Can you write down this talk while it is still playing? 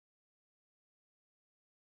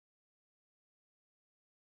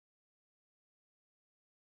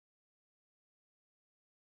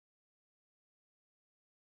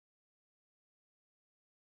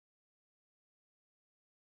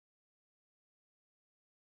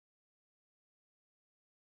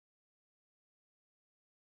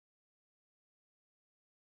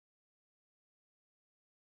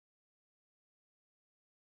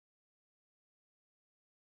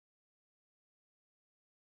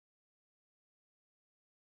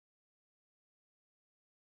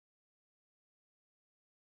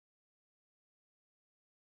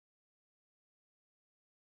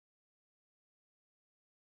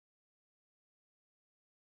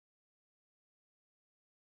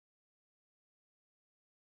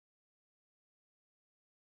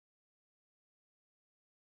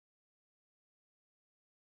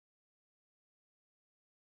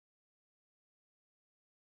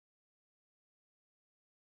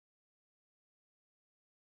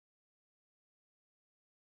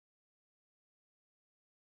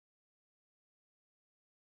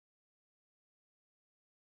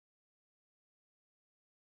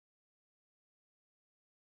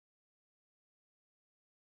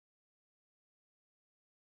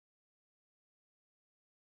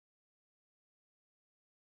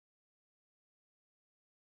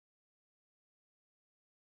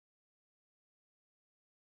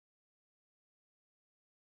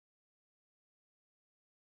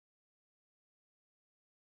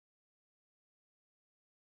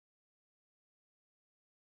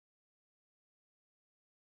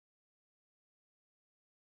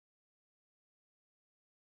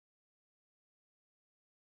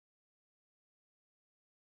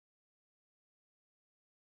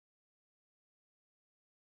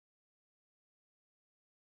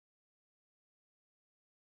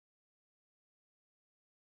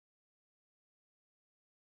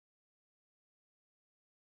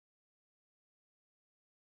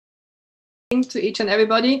to each and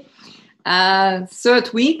everybody.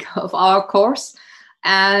 Third week of our course,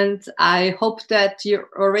 and I hope that you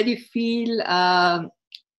already feel a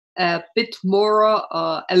bit more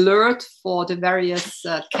alert for the various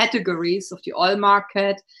categories of the oil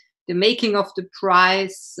market, the making of the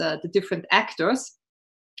price, the different actors.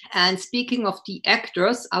 And speaking of the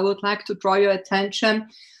actors, I would like to draw your attention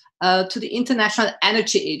to the International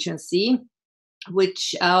Energy Agency,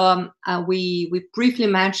 which we briefly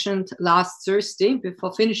mentioned last Thursday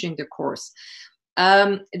before finishing the course.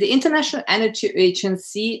 The International Energy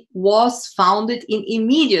Agency was founded in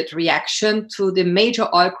immediate reaction to the major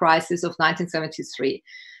oil crisis of 1973.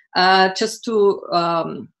 Just to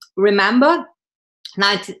remember,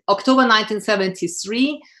 October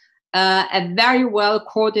 1973, a very well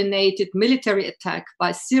coordinated military attack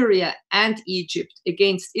by Syria and Egypt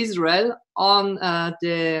against Israel on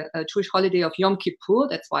the Jewish holiday of Yom Kippur.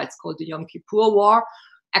 That's why it's called the Yom Kippur War.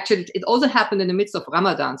 Actually, it also happened in the midst of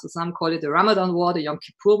Ramadan, so some call it the Ramadan War, the Yom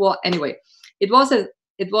Kippur War. Anyway, it was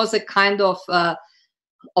a kind of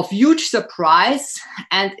huge surprise,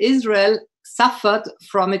 and Israel suffered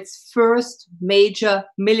from its first major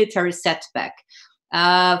military setback.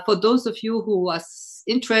 For those of you who are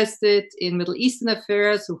interested in Middle Eastern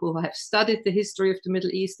affairs, who have studied the history of the Middle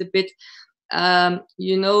East a bit,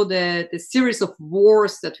 you know the series of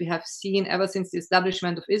wars that we have seen ever since the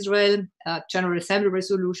establishment of Israel, General Assembly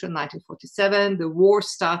Resolution 1947, the war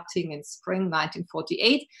starting in spring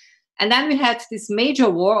 1948. And then we had this major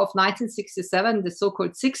war of 1967, the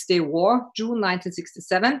so-called Six-Day War, June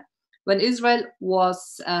 1967, when Israel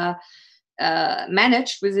was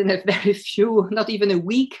managed within a very few, not even a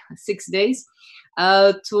week, 6 days,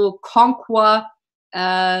 to conquer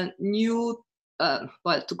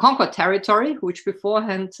to conquer territory, which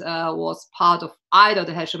beforehand was part of either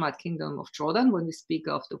the Hashemite Kingdom of Jordan, when we speak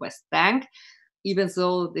of the West Bank, even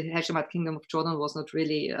though the Hashemite Kingdom of Jordan was not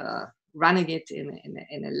really running it in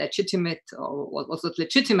a legitimate, or was not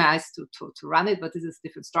legitimized to run it, but this is a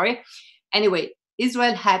different story. Anyway,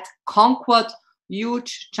 Israel had conquered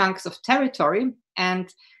huge chunks of territory,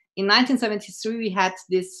 and in 1973 we had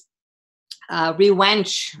this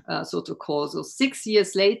revenge, so to call. So 6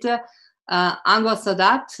 years later, Anwar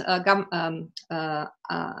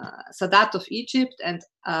Sadat of Egypt and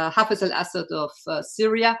Hafez al-Assad of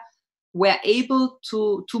Syria were able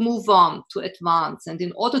to move on, to advance. And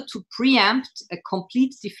in order to preempt a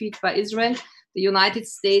complete defeat by Israel, the United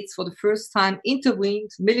States for the first time intervened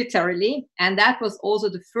militarily. And that was also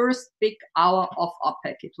the first big hour of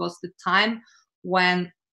OPEC. It was the time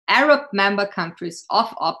when Arab member countries of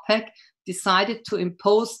OPEC decided to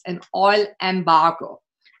impose an oil embargo.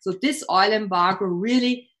 So this oil embargo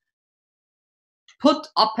really put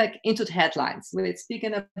OPEC into the headlines. We were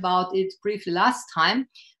speaking about it briefly last time,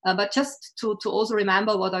 but just to also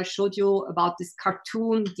remember what I showed you about this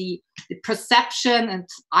cartoon, the perception, and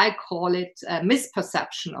I call it a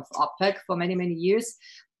misperception of OPEC for many, many years,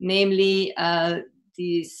 namely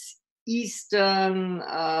this Eastern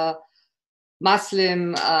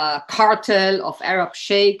Muslim cartel of Arab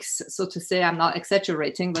sheikhs, so to say. I'm not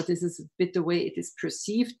exaggerating, but this is a bit the way it is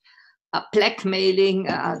perceived, blackmailing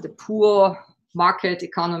the poor market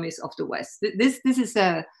economies of the West. This is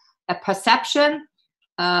a perception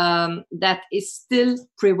that is still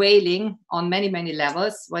prevailing on many, many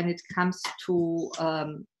levels when it comes to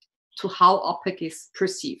how OPEC is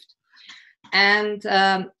perceived. And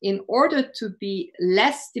in order to be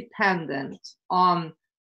less dependent on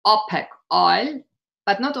OPEC oil,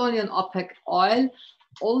 but not only on OPEC oil,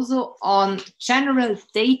 also on general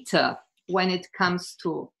data when it comes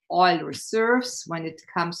to oil reserves, when it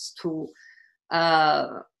comes to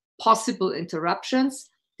possible interruptions,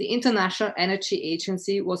 the International Energy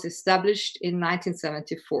Agency was established in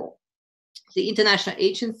 1974. The International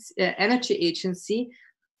Energy Agency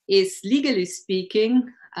is, legally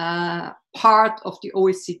speaking, part of the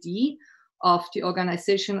OECD, of the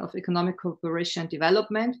Organization of Economic Cooperation and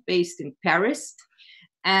Development, based in Paris.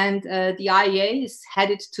 And the IEA is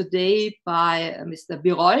headed today by Mr.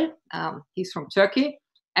 Birol. He's from Turkey.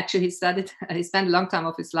 Actually, he spent a long time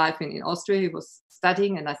of his life in Austria. He was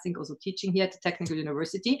studying and I think also teaching here at the Technical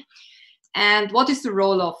University. And what is the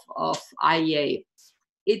role of IEA?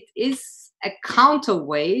 It is a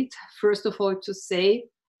counterweight, first of all, to say,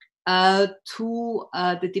 to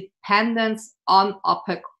the dependence on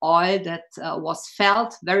OPEC oil that was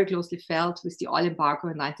felt, very closely felt, with the oil embargo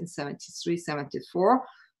in 1973-74.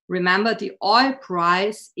 Remember, the oil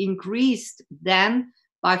price increased then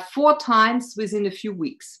by 4 times within a few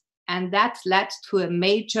weeks. And that led to a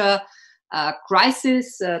major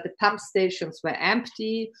crisis. The pump stations were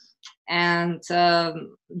empty, and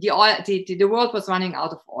the world was running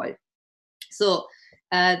out of oil. So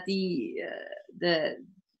the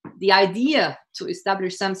idea to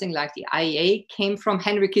establish something like the IEA came from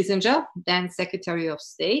Henry Kissinger, then Secretary of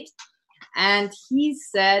State. And he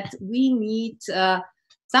said we need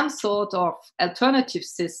some sort of alternative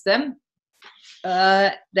system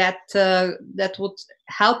that would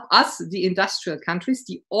help us, the industrial countries,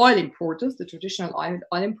 the oil importers, the traditional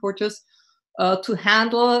oil importers, to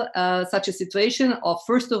handle such a situation, or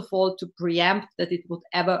first of all, to preempt that it would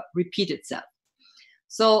ever repeat itself.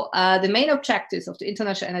 So the main objectives of the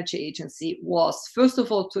International Energy Agency was, first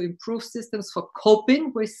of all, to improve systems for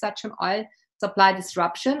coping with such an oil supply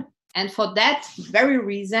disruption. And for that very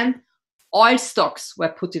reason, oil stocks were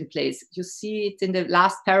put in place. You see it in the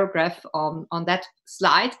last paragraph on that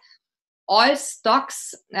slide. Oil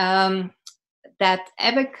stocks that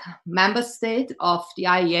every member state of the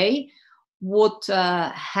IEA would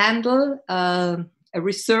handle a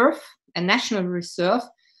reserve, a national reserve,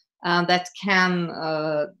 that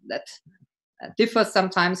differs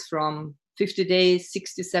sometimes from 50 days,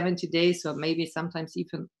 60, 70 days, or maybe sometimes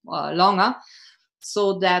even longer,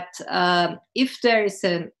 so that if there is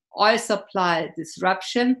an oil supply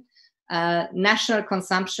disruption, national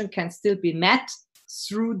consumption can still be met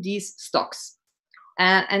through these stocks.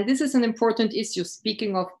 And this is an important issue.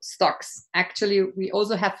 Speaking of stocks, actually, we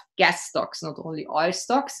also have gas stocks, not only oil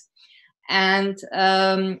stocks. And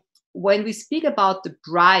when we speak about the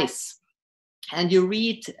price, and you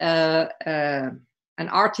read an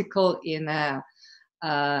article in a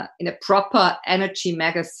proper energy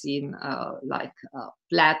magazine like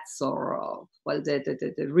Platts or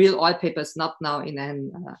the real oil papers, not now in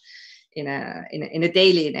a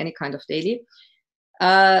daily, in any kind of daily.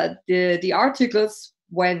 The articles,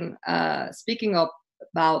 when speaking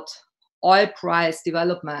about oil price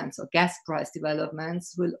developments or gas price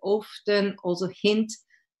developments, will often also hint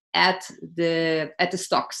at the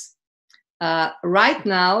stocks. Right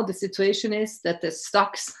now, the situation is that the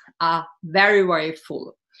stocks are very, very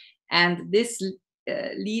full, and this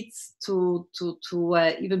leads to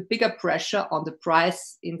even bigger pressure on the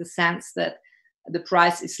price, in the sense that the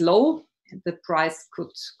price is low, the price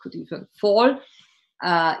could even fall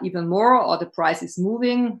even more, or the price is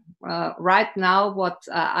moving. Right now, what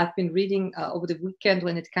I've been reading over the weekend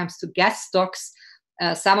when it comes to gas stocks,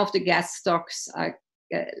 some of the gas stocks are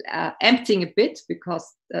emptying a bit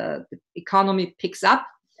because the economy picks up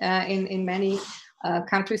in many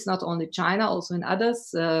countries, not only China, also in others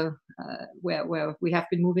where we have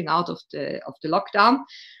been moving out of the lockdown.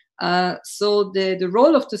 So the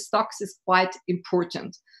role of the stocks is quite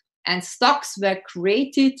important. And stocks were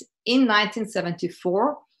created in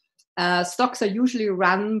 1974. Stocks are usually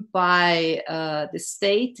run by the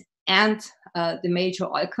state and the major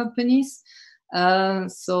oil companies.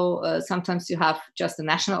 So sometimes you have just a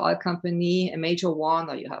national oil company, a major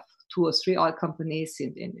one, or you have 2 or 3 oil companies.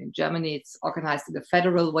 In Germany, it's organized in the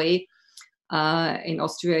federal way. In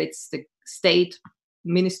Austria, it's the state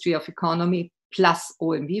Ministry of Economy plus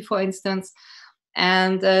OMV, for instance.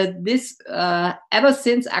 And this, ever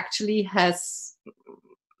since, actually has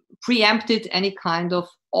preempted any kind of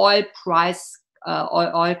oil price,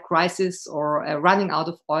 oil crisis, or running out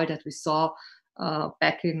of oil that we saw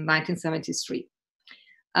back in 1973.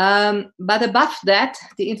 But above that,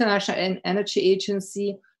 the International Energy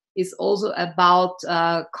Agency is also about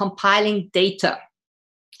compiling data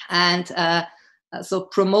and so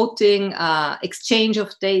promoting exchange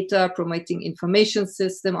of data, promoting information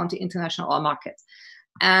system on the international oil market.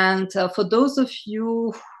 And for those of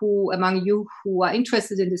you among you who are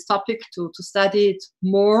interested in this topic to study it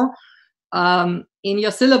more, in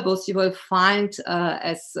your syllabus, you will find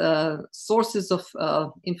as sources of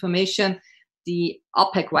information the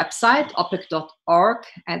OPEC website, opec.org.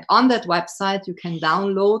 And on that website, you can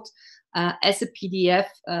download as a PDF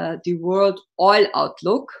the World Oil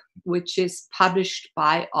Outlook, which is published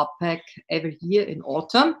by OPEC every year in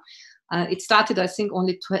autumn. It started, I think,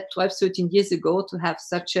 only 12, 13 years ago to have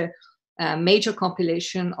such a major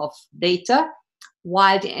compilation of data,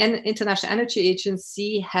 while the International Energy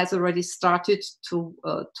Agency has already started to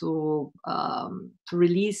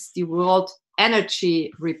release the World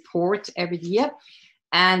Energy Report every year.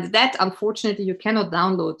 And that, unfortunately, you cannot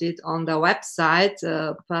download it on the website,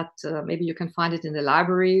 but maybe you can find it in the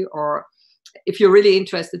library, or if you're really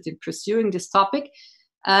interested in pursuing this topic.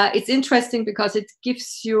 It's interesting because it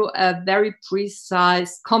gives you a very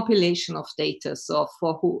precise compilation of data. So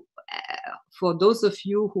for those of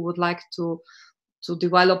you who would like to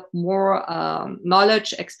develop more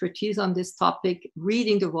knowledge, expertise on this topic,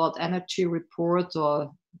 reading the World Energy Report,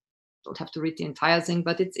 or don't have to read the entire thing,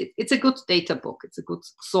 but it's a good data book. It's a good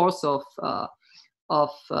source of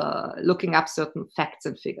looking up certain facts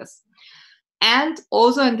and figures. And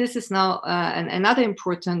also, and this is now another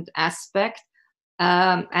important aspect,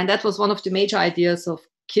 and that was one of the major ideas of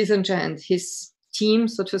Kissinger and his team,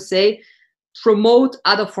 so to say, promote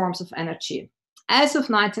other forms of energy. As of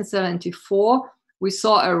 1974, we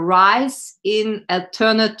saw a rise in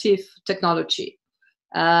alternative technology.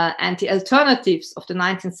 And the alternatives of the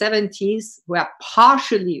 1970s were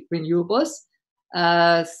partially renewables.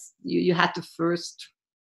 You had the first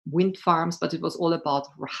wind farms, but it was all about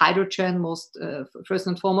hydrogen, first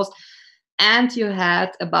and foremost. And you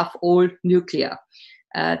had, above all, nuclear.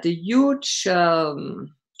 The huge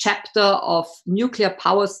chapter of nuclear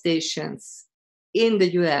power stations in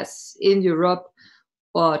the US, in Europe,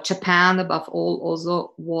 or Japan, above all,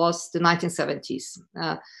 also was the 1970s.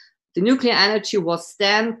 The nuclear energy was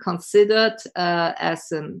then considered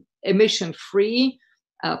as an emission-free,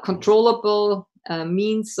 controllable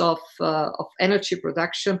means of energy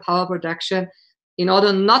production, power production, in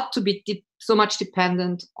order not to be so much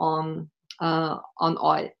dependent on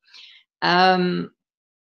oil.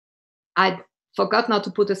 I forgot now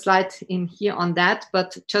to put a slide in here on that,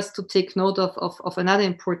 but just to take note of another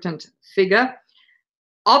important figure.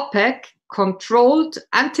 OPEC controlled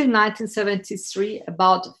until 1973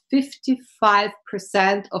 about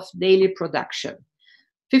 55% of daily production.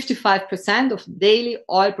 55% of daily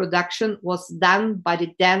oil production was done by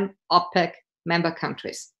the then OPEC member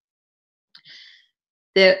countries.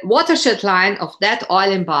 The watershed line of that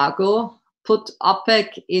oil embargo put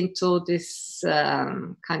OPEC into this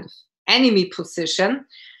kind of enemy position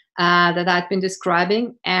that I've been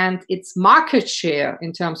describing, and its market share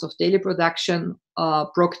in terms of daily production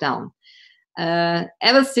broke down.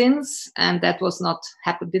 Ever since, and that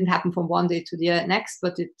didn't happen from one day to the next,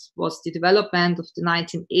 but it was the development of the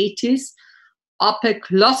 1980s, OPEC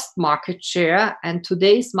lost market share, and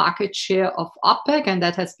today's market share of OPEC, and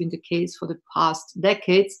that has been the case for the past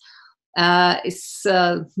decades, is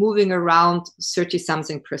moving around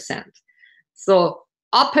 30-something%. So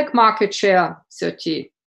OPEC market share 30%,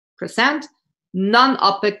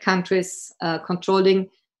 non-OPEC countries controlling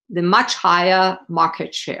the much higher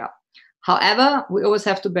market share. However, we always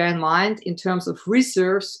have to bear in mind, in terms of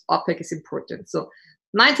reserves, OPEC is important. So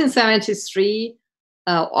 1973,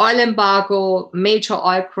 oil embargo, major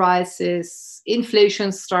oil crisis,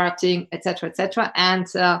 inflation starting, etc., and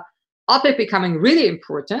OPEC becoming really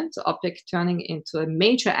important, OPEC turning into a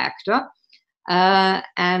major actor.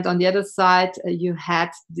 And on the other side, you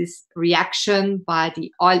had this reaction by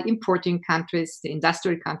the oil importing countries, the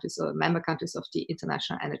industrial countries or member countries of the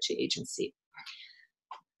International Energy Agency.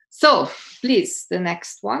 So please, the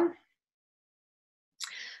next one.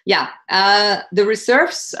 Yeah, the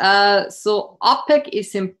reserves. So OPEC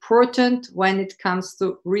is important when it comes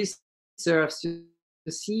to reserves. You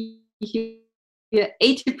see here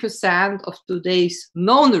 80% of today's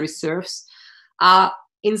known reserves are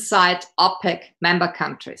inside OPEC member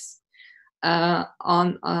countries. You have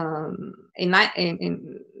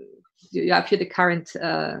here the current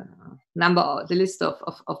number, the list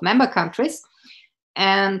of member countries.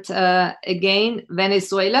 And again,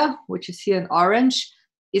 Venezuela, which is here in orange,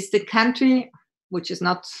 is the country which is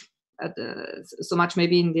not so much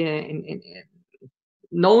maybe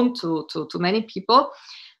known to many people.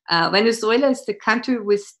 Venezuela is the country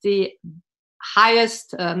with the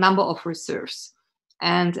highest number of reserves.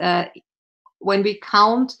 And when we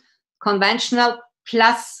count conventional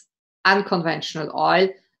plus unconventional oil,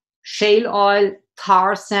 shale oil,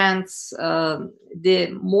 tar sands, the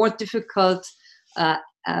more difficult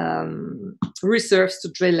reserves to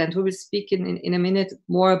drill, and we will speak in a minute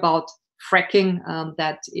more about fracking,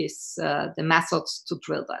 that is the methods to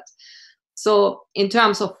drill that. So in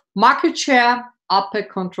terms of market share, OPEC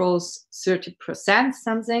controls 30%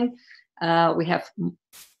 something. We have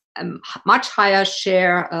a much higher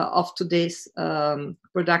share of today's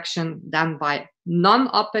production done by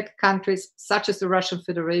non-OPEC countries, such as the Russian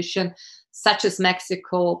Federation, such as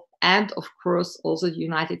Mexico, and of course also the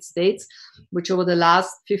United States, which over the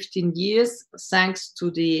last 15 years, thanks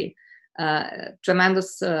to the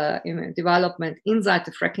tremendous development inside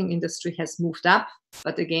the fracking industry, has moved up.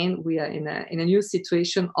 But again, we are in a new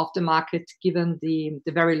situation of the market, given the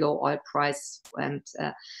very low oil price and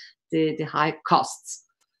the high costs.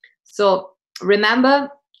 So remember,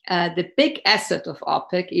 the big asset of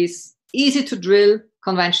OPEC is easy to drill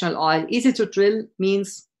conventional oil. Easy to drill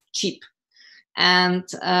means cheap. And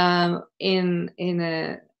in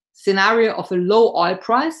a scenario of a low oil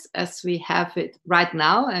price, as we have it right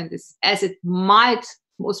now, and as it might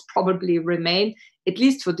most probably remain, at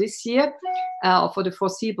least for this year, or for the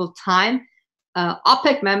foreseeable time,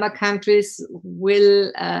 OPEC member countries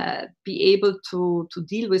will be able to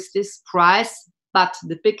deal with this price But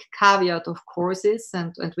the big caveat, of course, is,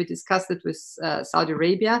 and we discussed it with Saudi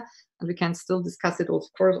Arabia, and we can still discuss it, of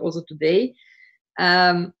course, also today.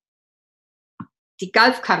 The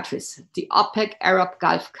Gulf countries, the OPEC Arab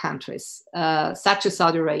Gulf countries, such as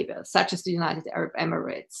Saudi Arabia, such as the United Arab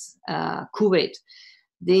Emirates, Kuwait,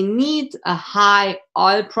 they need a high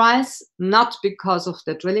oil price, not because of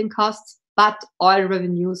the drilling costs, but oil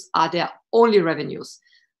revenues are their only revenues.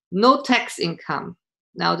 No tax income.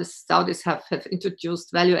 Now the Saudis have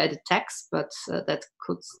introduced value-added tax, but that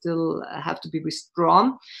could still have to be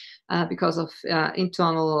withdrawn because of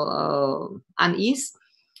internal unease.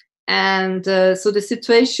 And so the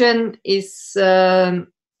situation is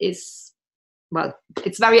well,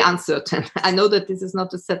 it's very uncertain. I know that this is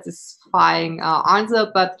not a satisfying answer,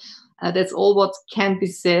 but that's all what can be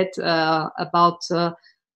said about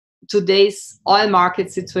today's oil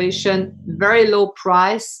market situation. Very low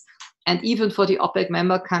price, and even for the OPEC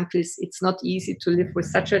member countries, it's not easy to live with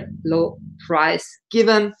such a low price,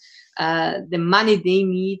 given the money they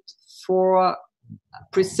need for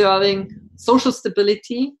preserving social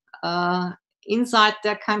stability inside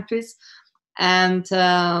their countries, and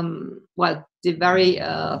well, the very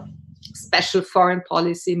special foreign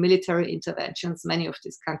policy, military interventions many of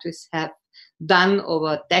these countries have done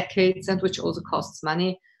over decades, and which also costs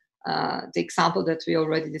money. The example that we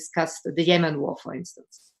already discussed, the Yemen war, for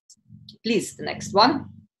instance. Please, the next one.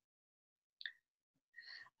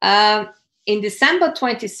 In December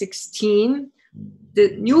 2016,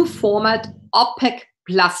 the new format OPEC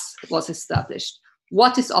Plus was established.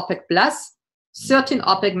 What is OPEC Plus? 13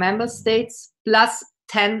 OPEC member states plus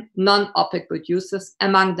 10 non-OPEC producers,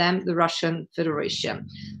 among them the Russian Federation.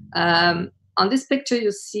 On this picture,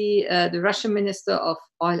 you see the Russian Minister of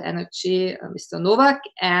Oil Energy, Mr. Novak,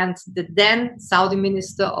 and the then Saudi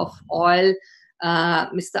Minister of Oil,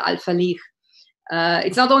 Mr. Al-Falih.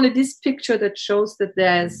 It's not only this picture that shows that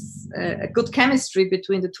there's a good chemistry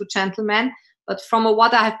between the two gentlemen, but from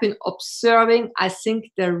what I have been observing, I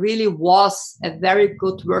think there really was a very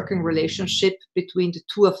good working relationship between the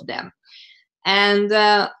two of them. And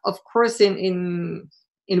of course, in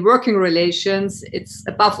working relations, it's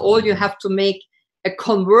above all you have to make a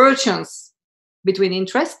convergence between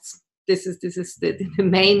interests. This is the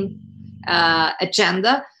main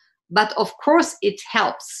agenda. But of course, it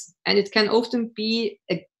helps, and it can often be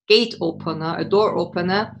a gate opener, a door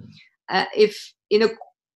opener, if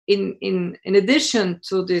in addition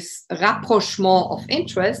to this rapprochement of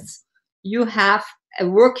interests, you have a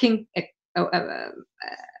working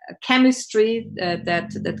chemistry that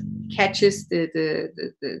catches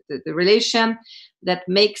the relation, that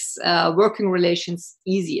makes working relations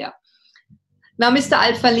easier. Now, Mr.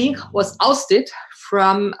 Al-Falih was ousted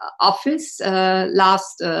from office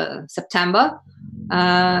last September,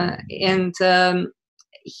 and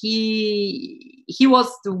he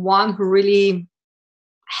was the one who really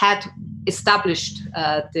had established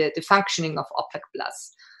the functioning of OPEC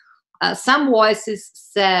Plus. Some voices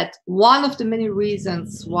said one of the many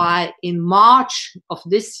reasons why in March of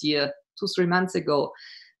this year, 2-3 months ago,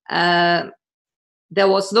 there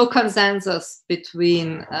was no consensus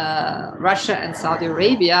between Russia and Saudi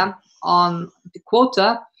Arabia on the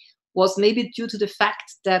quota was maybe due to the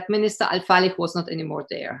fact that Minister Al-Falih was not anymore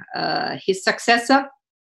there. His successor,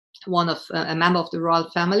 a member of the royal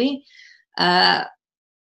family, I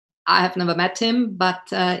have never met him, but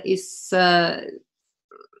is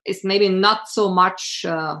maybe not so much,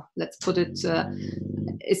 let's put it,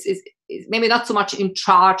 is maybe not so much in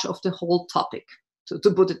charge of the whole topic, to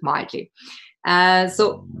put it mildly.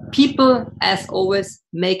 So people, as always,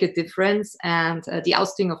 make a difference, and the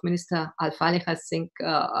ousting of Minister Al-Falih, I think,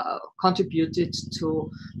 contributed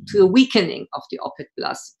to the weakening of the OPEC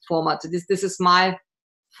Plus format. This is my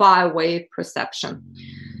faraway perception.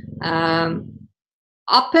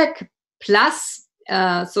 OPEC Plus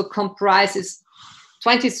so comprises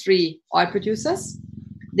 23 oil producers.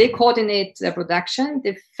 They coordinate their production.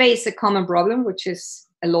 They face a common problem, which is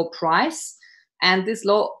a low price. And this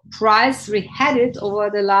low price, we had it over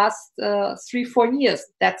the last 3-4 years.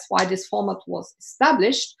 That's why this format was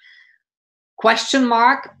established. Question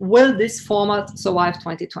mark, will this format survive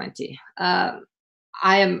 2020? I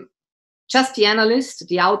am just the analyst,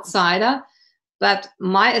 the outsider, but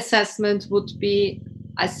my assessment would be,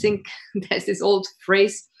 I think there's this old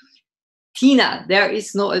phrase, Tina, there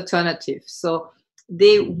is no alternative. So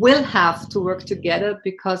they will have to work together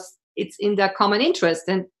because it's in their common interest.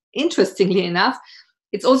 And interestingly enough,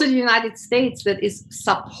 it's also the United States that is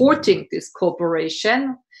supporting this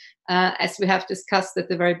cooperation, as we have discussed at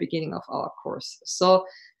the very beginning of our course. So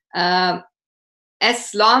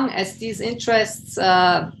as long as these interests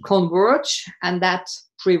converge and that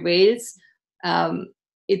prevails,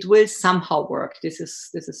 it will somehow work. This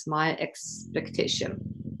is my expectation.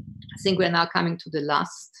 I think we're now coming to the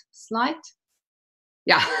last slide.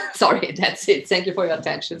 Yeah, sorry, that's it. Thank you for your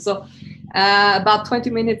attention. So about 20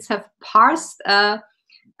 minutes have passed.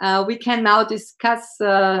 We can now discuss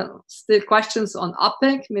still questions on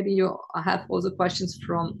OPEC. Maybe you have also questions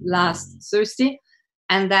from last Thursday.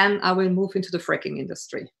 And then I will move into the fracking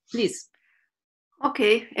industry. Please.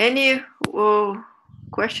 Okay, any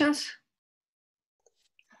questions?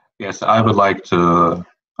 Yes, I would like to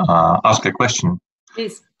ask a question.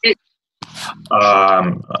 Please.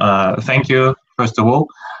 Thank you, first of all.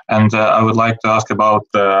 And I would like to ask about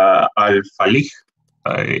Al-Falih,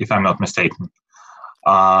 if I'm not mistaken.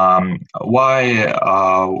 Why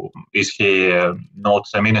is he not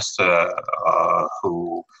a minister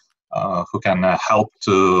who can help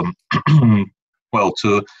to well,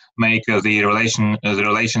 to make the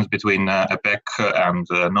relations between OPEC and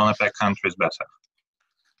non-OPEC countries better?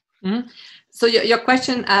 Mm-hmm. So your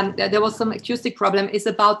question, there was some acoustic problem, is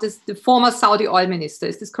about the former Saudi oil minister.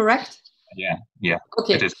 Is this correct? Yeah.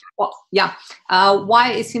 Okay. It is. Well, yeah.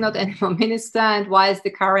 Why is he not anymore minister, and why is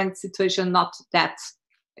the current situation not that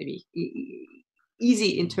maybe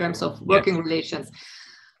easy in terms of working relations?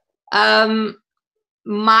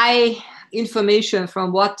 My information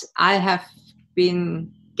from what I have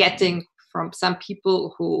been getting from some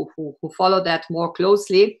people who follow that more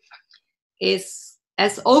closely is,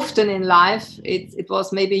 as often in life, it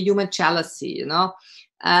was maybe human jealousy, you know.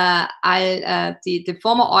 The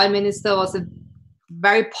former oil minister was a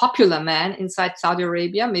very popular man inside Saudi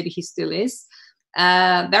Arabia. Maybe he still is.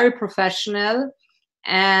 Very professional.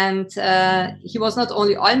 And he was not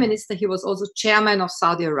only oil minister, he was also chairman of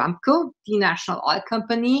Saudi Aramco, the national oil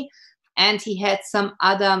company. And he had some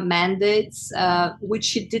other mandates,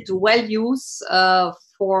 which he did well use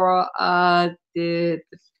for the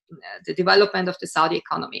development of the Saudi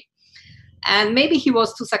economy. And maybe he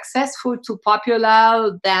was too successful, too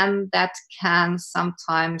popular, then that can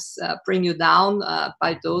sometimes bring you down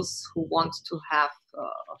by those who want to have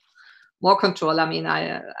more control. I mean,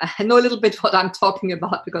 I know a little bit what I'm talking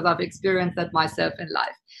about because I've experienced that myself in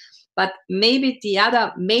life. But maybe the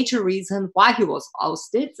other major reason why he was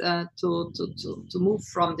ousted to move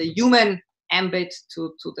from the human ambit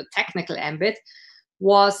to the technical ambit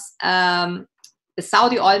was the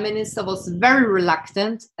Saudi oil minister was very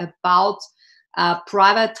reluctant about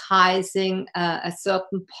privatizing a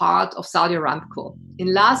certain part of Saudi Aramco.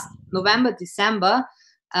 In last November, December,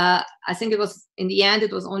 I think it was, in the end,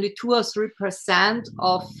 it was only 2 or 3%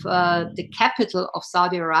 of the capital of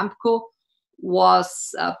Saudi Aramco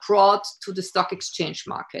was brought to the stock exchange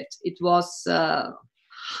market. It was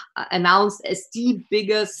announced as the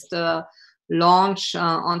biggest launch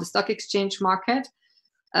on the stock exchange market.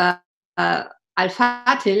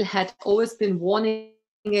 Al-Fatih had always been warning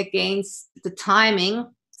against the timing,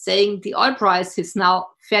 saying the oil price is now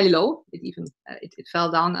fairly low. It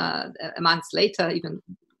fell down a month later, even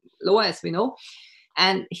lower, as we know.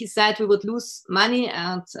 And he said we would lose money,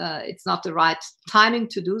 and it's not the right timing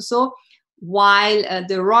to do so. While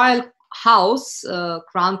the royal house,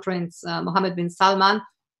 Crown Prince Mohammed bin Salman,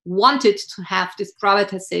 wanted to have this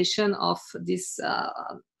privatization of this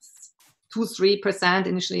 2-3%.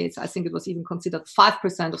 Initially, I think it was even considered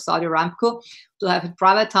 5% of Saudi Aramco to have it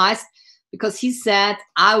privatized, because he said,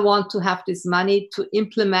 I want to have this money to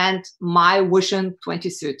implement my Vision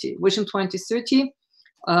 2030. Vision 2030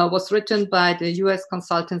 was written by the US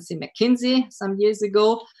consultancy McKinsey some years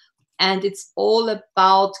ago, and it's all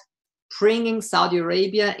about bringing Saudi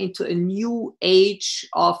Arabia into a new age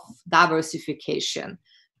of diversification.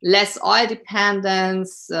 Less oil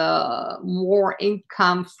dependence, more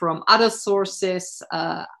income from other sources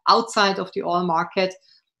outside of the oil market.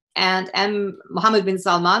 And Mohammed bin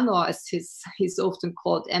Salman, or as he's often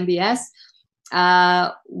called, MBS,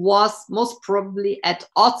 was most probably at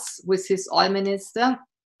odds with his oil minister.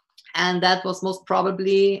 And that was most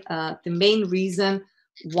probably the main reason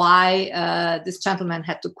why this gentleman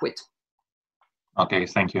had to quit. Okay,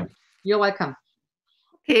 thank you. You're welcome.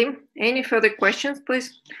 Okay, any further questions,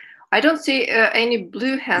 please? I don't see any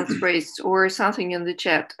blue hands raised or something in the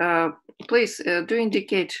chat. Please do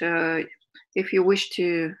indicate if you wish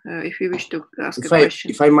to ask a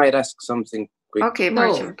question. If I might ask something quick. Okay,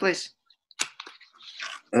 Martin, please.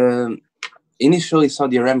 Initially,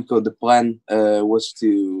 Saudi Aramco, the plan was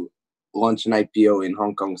to launch an IPO in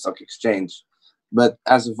Hong Kong Stock Exchange. But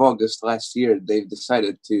as of August last year, they've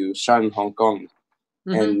decided to shun Hong Kong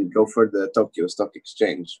and go for the Tokyo Stock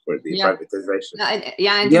Exchange for the privatization. And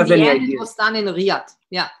in the end, it was done in Riyadh.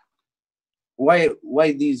 Yeah.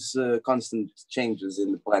 Why these constant changes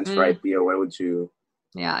in the plans for IPO? Why would you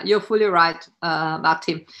Yeah, you're fully right,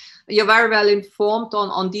 Martin. You're very well informed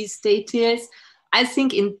on these details. I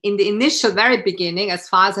think in the initial very beginning, as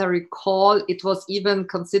far as I recall, it was even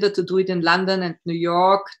considered to do it in London and New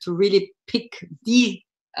York to really pick the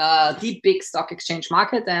big stock exchange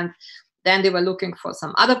market, and then they were looking for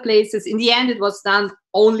some other places. In the end, it was done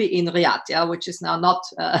only in Riyadh, yeah, which is now not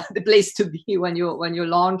the place to be when you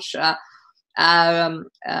launch a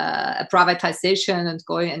privatization and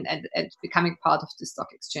going and becoming part of the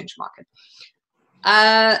stock exchange market.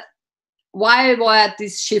 Why were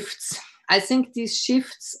these shifts? I think these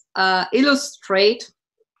shifts illustrate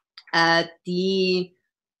the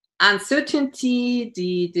uncertainty,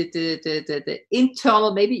 the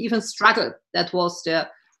internal, maybe even struggle that was there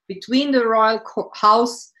between the royal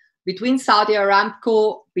house, between Saudi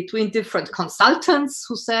Aramco, between different consultants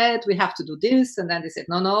who said we have to do this, and then they said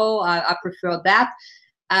no, I prefer that.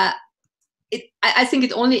 I think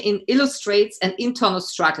it only illustrates an internal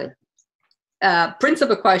struggle.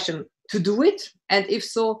 Principal question: to do it, and if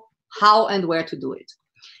so, how and where to do it.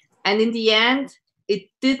 And in the end, it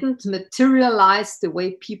didn't materialize the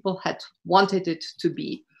way people had wanted it to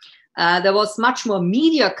be. There was much more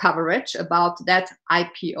media coverage about that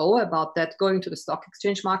IPO, about that going to the stock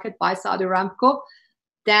exchange market by Saudi Aramco,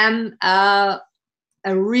 than a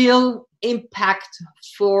real impact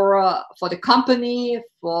for the company,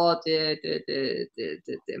 for the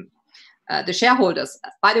shareholders.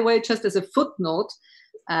 By the way, just as a footnote,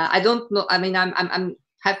 I don't know. I mean, I'm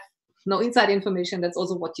have no inside information. That's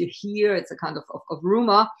also what you hear. It's a kind of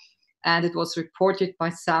rumor, and it was reported by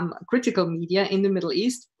some critical media in the Middle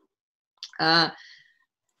East. The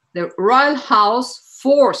royal house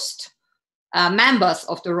forced members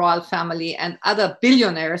of the royal family and other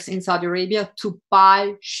billionaires in Saudi Arabia to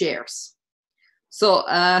buy shares. So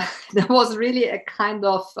there was really a kind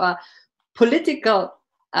of political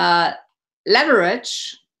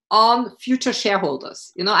leverage on future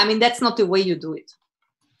shareholders. You know, I mean, that's not the way you do it.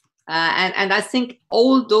 And I think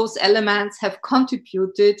all those elements have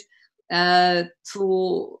contributed to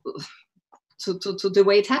the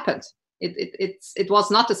way it happened. It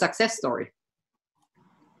was not a success story.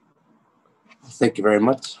 Thank you very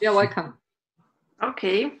much. You're welcome.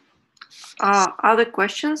 Okay. Other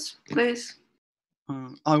questions, please?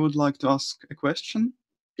 I would like to ask a question.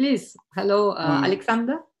 Please. Hello,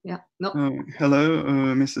 Alexander. Yeah. No. Hello,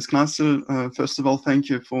 Mrs. Kneissl. First of all, thank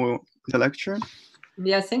you for the lecture.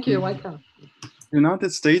 Yes, thank you. You're welcome. The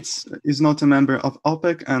United States is not a member of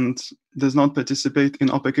OPEC and does not participate in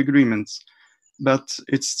OPEC agreements, but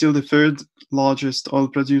it's still the third largest oil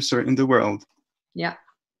producer in the world. Yeah.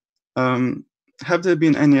 Have there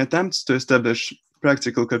been any attempts to establish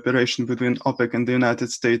practical cooperation between OPEC and the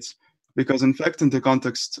United States? Because in fact, in the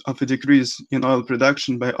context of a decrease in oil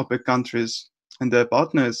production by OPEC countries and their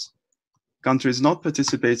partners, countries not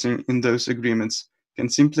participating in those agreements can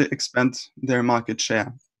simply expand their market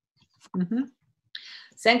share. Mm-hmm.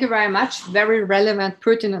 Thank you very much. Very relevant,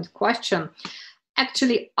 pertinent question.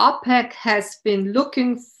 Actually, OPEC has been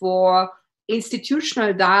looking for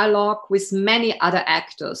institutional dialogue with many other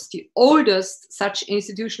actors. The oldest such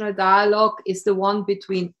institutional dialogue is the one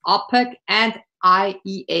between OPEC and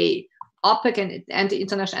IEA. OPEC and the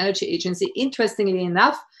International Energy Agency. Interestingly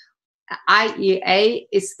enough, IEA,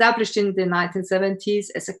 established in the 1970s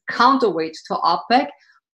as a counterweight to OPEC,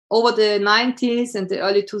 over the 90s and the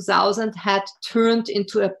early 2000s had turned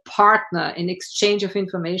into a partner in exchange of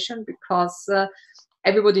information, because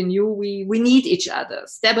everybody knew we need each other.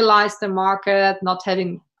 Stabilize the market, not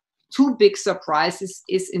having too big surprises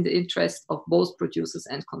is in the interest of both producers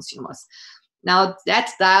and consumers. Now,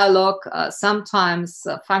 that dialogue sometimes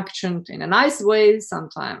functioned in a nice way,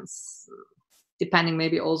 sometimes, depending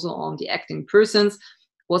maybe also on the acting persons,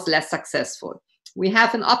 was less successful. We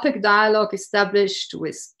have an OPEC dialogue established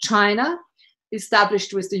with China,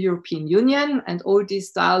 established with the European Union, and all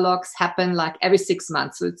these dialogues happen like every 6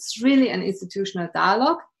 months. So it's really an institutional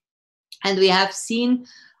dialogue. And we have seen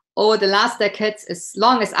over the last decades, as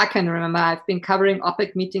long as I can remember, I've been covering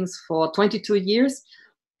OPEC meetings for 22 years.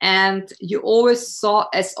 And you always saw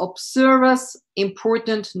as observers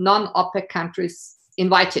important non-OPEC countries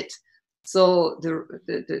invited. So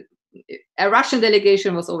a Russian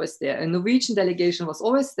delegation was always there, a Norwegian delegation was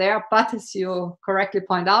always there, but as you correctly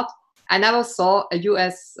point out, I never saw a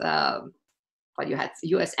US, well, you had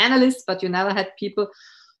US analysts, but you never had people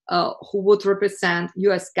who would represent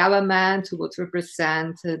US government, who would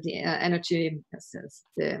represent the energy,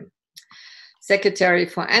 the Secretary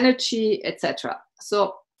for Energy, etc.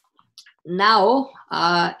 So now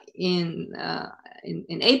in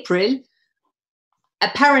April,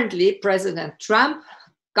 apparently President Trump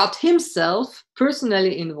got himself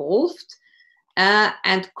personally involved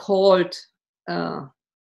and called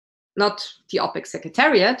not the OPEC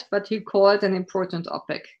secretariat, but he called an important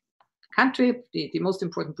OPEC country, the most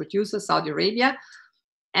important producer, Saudi Arabia.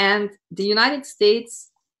 And the United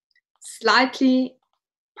States slightly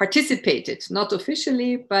participated, not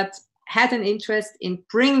officially, but had an interest in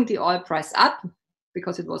bringing the oil price up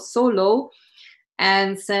because it was so low,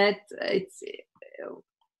 and said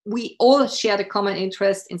we all share the common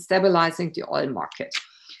interest in stabilizing the oil market.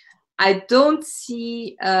 I don't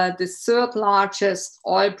see the third largest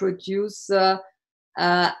oil producer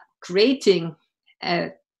creating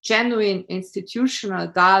a genuine institutional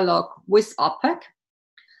dialogue with OPEC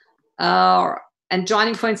and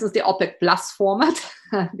joining, for instance, the OPEC Plus format,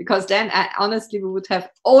 because then honestly we would have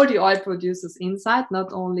all the oil producers inside,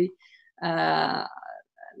 not only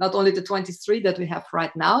the 23 that we have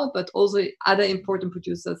right now, but also other important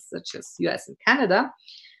producers such as US and Canada.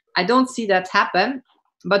 I don't see that happen,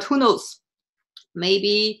 but who knows?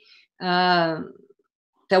 Maybe there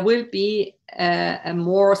will be a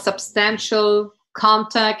more substantial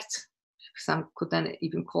contact. Some could then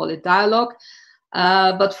even call it dialogue.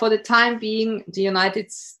 But for the time being, the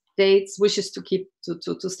United States wishes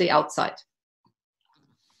to stay outside.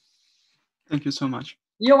 Thank you so much.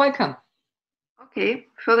 You're welcome. Okay,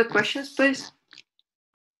 further questions, please?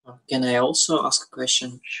 Can I also ask a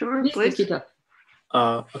question? Sure, Yes, please. Nikita.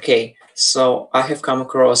 Okay, so I have come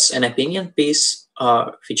across an opinion piece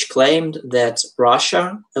which claimed that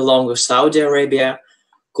Russia, along with Saudi Arabia,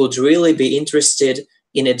 could really be interested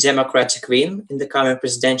in a democratic win in the coming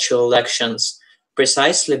presidential elections,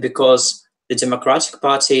 precisely because the Democratic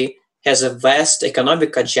Party has a vast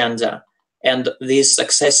economic agenda, and this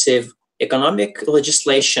excessive economic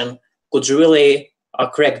legislation could really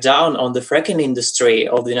crack down on the fracking industry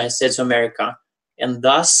of the United States of America, and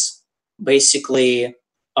thus basically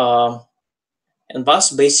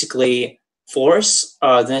force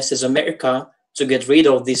the United States of America to get rid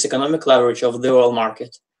of this economic leverage of the oil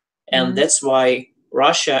market. And that's why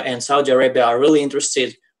Russia and Saudi Arabia are really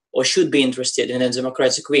interested, or should be interested, in a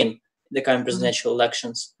democratic win in the coming presidential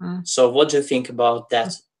elections. So what do you think about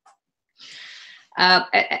that?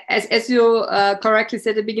 As you correctly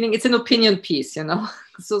said at the beginning, it's an opinion piece, you know.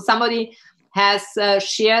 So somebody has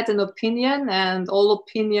shared an opinion, and all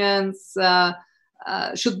opinions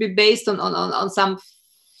should be based on some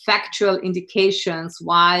factual indications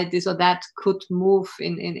why this or that could move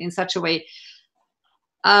in such a way.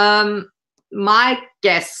 My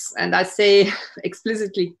guess, and I say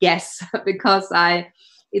explicitly guess, because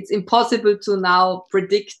it's impossible to now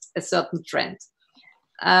predict a certain trend.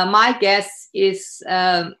 My guess is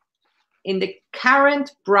in the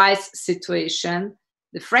current price situation,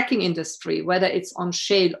 the fracking industry, whether it's on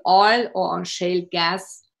shale oil or on shale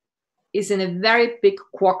gas, is in a very big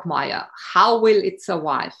quagmire. How will it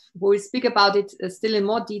survive? We'll speak about it still in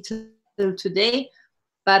more detail today,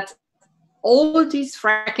 but all these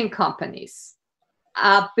fracking companies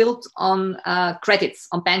are built on credits,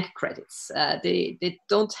 on bank credits. They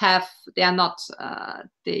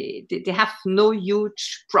have no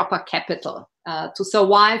huge proper capital to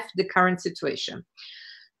survive the current situation.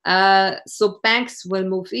 So banks will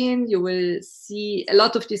move in. You will see a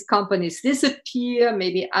lot of these companies disappear,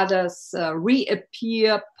 maybe others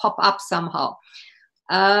reappear, pop up somehow.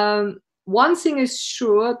 One thing is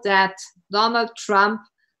sure, that Donald Trump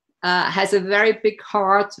has a very big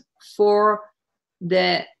heart for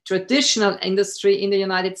the traditional industry in the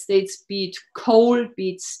United States, be it coal,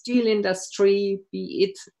 be it steel industry, be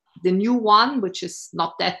it the new one, which is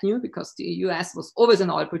not that new because the US was always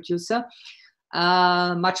an oil producer,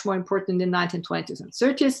 much more important in the 1920s and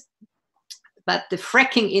 30s. But the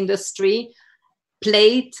fracking industry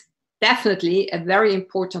played definitely a very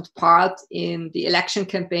important part in the election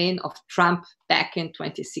campaign of Trump back in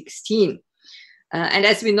 2016. And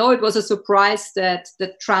as we know, it was a surprise that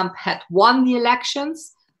Trump had won the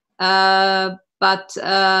elections. But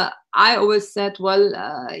I always said,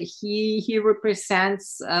 well, he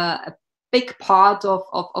represents a big part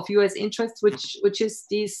of U.S. interests, which is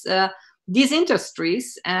these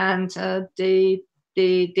industries, and they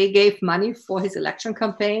gave money for his election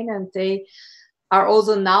campaign, and they are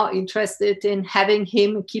also now interested in having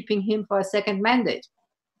him, keeping him for a second mandate.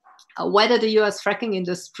 Whether the U.S. fracking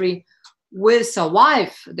industry will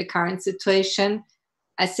survive the current situation,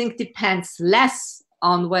 I think depends less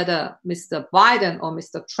on whether Mr. Biden or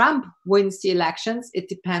Mr. Trump wins the elections. It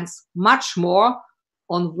depends much more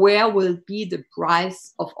on where will be the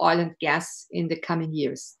price of oil and gas in the coming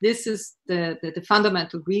years. This is the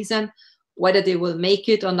fundamental reason whether they will make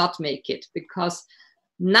it or not make it, because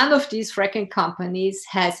none of these fracking companies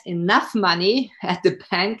has enough money at the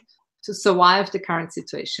bank to survive the current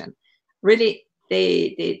situation. Really,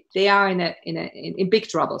 they are in big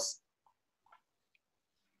troubles.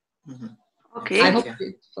 Mhm. Okay. I Thank hope you.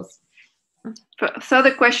 it was.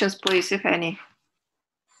 Further questions, please, if any.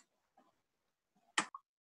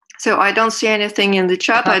 So I don't see anything in the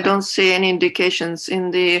chat. I don't see any indications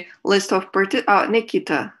in the list of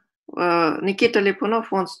Nikita. Nikita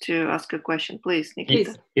Lipunov wants to ask a question. Please,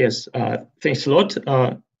 Nikita. Yes, thanks a lot.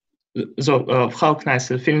 Frau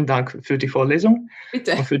Kneissl, vielen Dank für die Vorlesung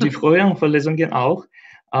Bitte. und für die früheren Vorlesungen auch.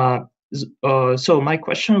 So my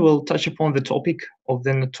question will touch upon the topic of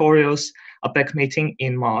the notorious APEC meeting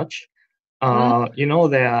in March. You know,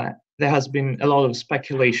 there has been a lot of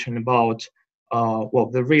speculation about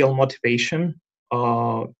the real motivation,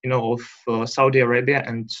 of Saudi Arabia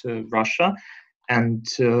and Russia, and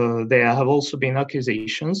there have also been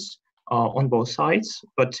accusations on both sides.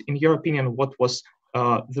 But in your opinion, what was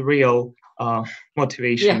the real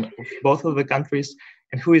motivation of both of the countries,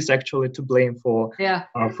 and who is actually to blame for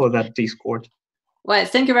that discord? Well,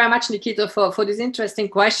 thank you very much, Nikita, for this interesting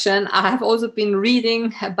question. I have also been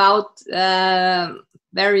reading about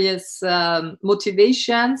various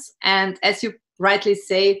motivations, and as you rightly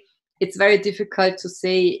say, it's very difficult to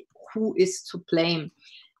say who is to blame.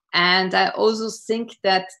 And I also think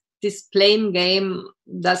that this blame game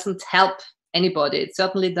doesn't help anybody. It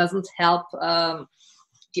certainly doesn't help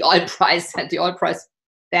the oil price, and the oil price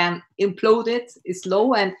then imploded, is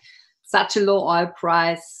low, and such a low oil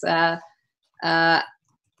price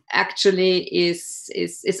actually is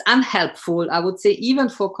unhelpful, I would say, even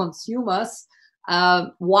for consumers.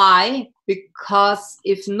 Why? Because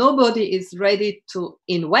if nobody is ready to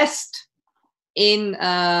invest in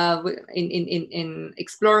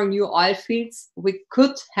exploring new oil fields, we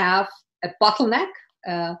could have a bottleneck,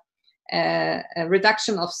 a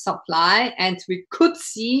reduction of supply, and we could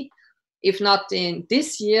see, if not in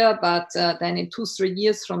this year, but then in 2-3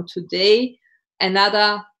 years from today,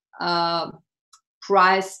 another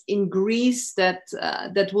price increase that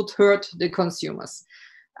would hurt the consumers.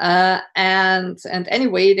 And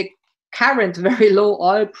anyway, the current very low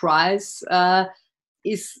oil price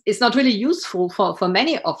is not really useful for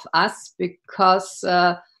many of us, because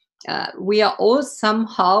we are all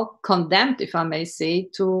somehow condemned, if I may say,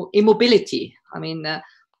 to immobility. I mean,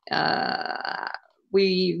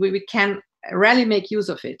 we can rarely make use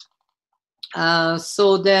of it.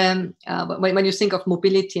 So then, when you think of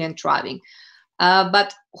mobility and driving,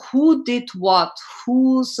 but who did what?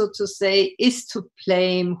 Who, so to say, is to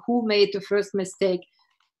blame? Who made the first mistake?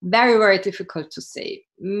 Very, very difficult to say.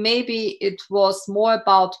 Maybe it was more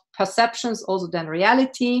about perceptions also than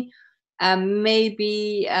reality.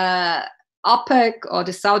 Maybe APEC, or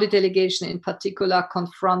the Saudi delegation in particular,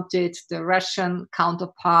 confronted the Russian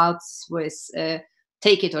counterparts with a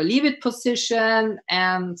take it or leave it position,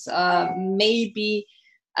 and maybe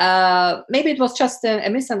it was just a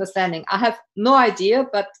misunderstanding. I have no idea,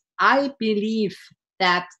 but I believe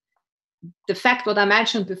that the fact what I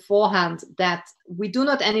mentioned beforehand, that we do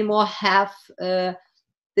not anymore have the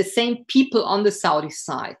same people on the Saudi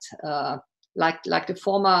side, like the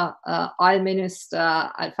former oil minister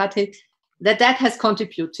Al-Fatih, that has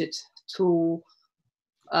contributed to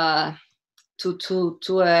a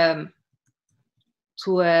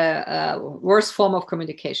worse form of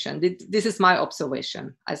communication. This is my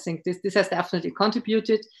observation. I think this has definitely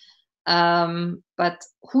contributed. But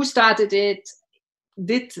who started it?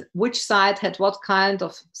 Which side had what kind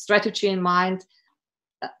of strategy in mind?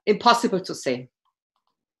 Impossible to say.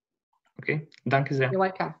 Okay, danke sehr. You're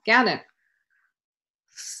welcome. Gerne.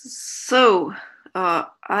 So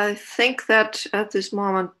I think that at this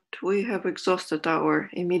moment we have exhausted our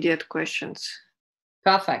immediate questions.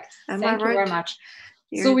 Perfect. Am Thank I you right? very much.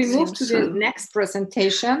 Here So we it move to seems the so. next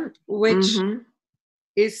presentation, which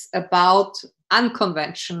is about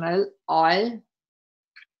unconventional oil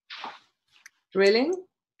drilling.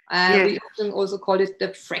 We often also call it the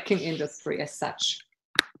fracking industry as such.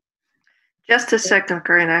 Just a second,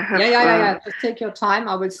 Karin. I have. Yeah. Just take your time.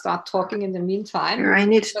 I will start talking in the meantime. Here, I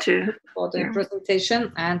need to. For the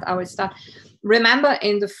presentation, and I will start. Remember,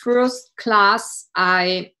 in the first class,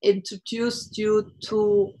 I introduced you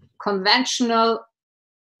to conventional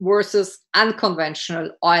versus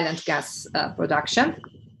unconventional oil and gas production,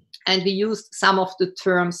 and we used some of the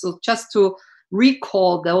terms. So just to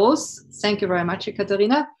recall those. Thank you very much,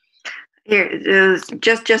 Ekaterina. Here,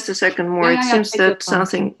 just a second more. It seems that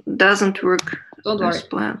something doesn't work as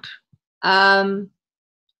planned.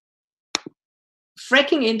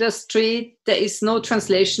 Fracking industry, there is no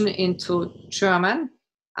translation into German.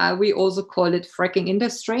 We also call it fracking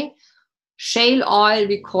industry. Shale oil,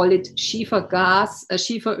 we call it Schiefergas,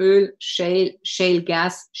 Schieferöl, shale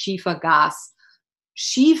gas, Schiefergas.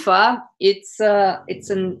 schiefer, it's a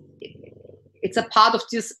part of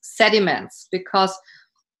these sediments, because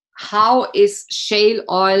how is shale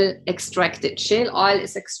oil extracted? Shale oil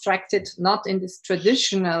is extracted not in this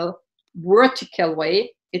traditional vertical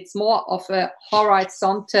way. It's more of a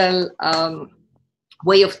horizontal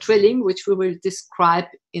way of drilling, which we will discuss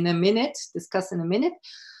in a minute.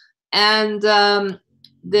 And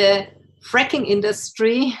the fracking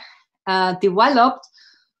industry developed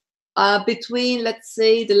between, let's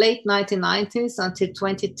say, the late 1990s until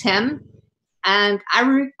 2010. And I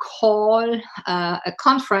recall a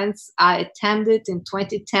conference I attended in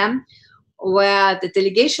 2010, where the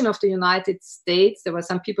delegation of the United States, there were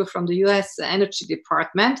some people from the US Energy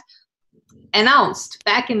Department, announced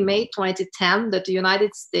back in May 2010 that the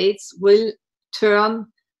United States will turn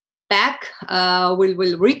back,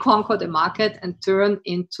 will reconquer the market and turn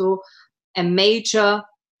into a major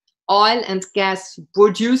oil and gas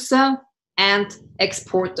producer and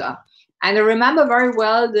exporter. And I remember very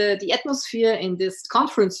well the atmosphere in this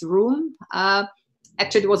conference room.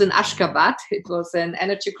 Actually, it was in Ashgabat. It was an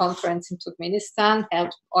energy conference in Turkmenistan,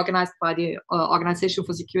 organized by the Organization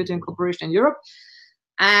for Security and Cooperation in Europe.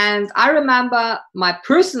 And I remember my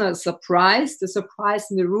personal surprise, the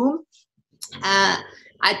surprise in the room.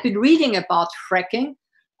 I'd been reading about fracking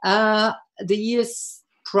the years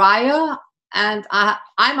prior, and I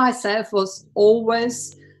myself was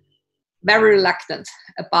always very reluctant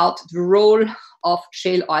about the role of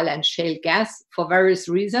shale oil and shale gas for various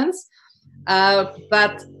reasons.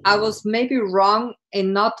 But I was maybe wrong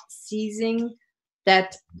in not seizing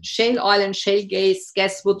that shale oil and shale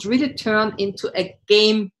gas would really turn into a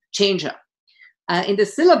game changer. In the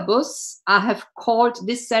syllabus, I have called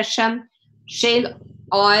this session Shale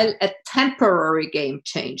Oil a Temporary Game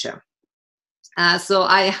Changer. So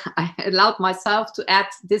I allowed myself to add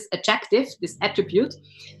this adjective, this attribute,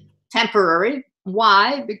 temporary.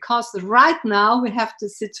 Why? Because right now we have the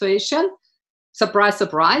situation, surprise,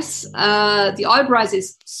 surprise, the oil price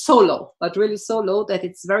is so low, but really so low that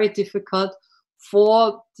it's very difficult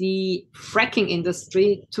for the fracking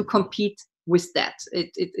industry to compete with that.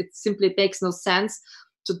 It simply makes no sense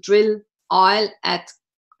to drill oil at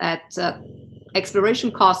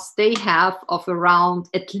exploration costs they have of around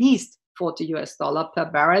at least $40 per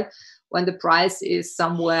barrel, when the price is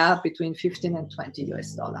somewhere between 15 and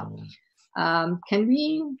 $20. Can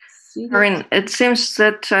we see that? Karin, it seems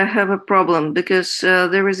that I have a problem, because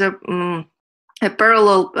there is a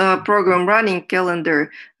parallel program running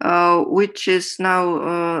calendar, which is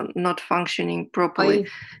now not functioning properly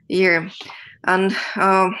here. And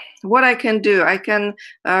what I can do, I can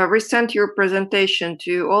resend your presentation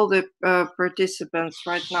to all the participants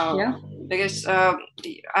right now, because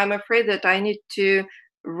I'm afraid that I need to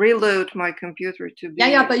reload my computer to be...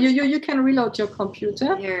 but you can reload your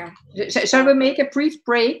computer. Here. Shall we make a brief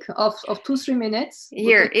break of 2-3 minutes?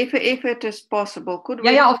 Here, if it is possible, could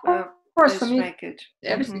we? Of course, for me, make it.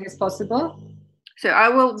 Everything is possible. So I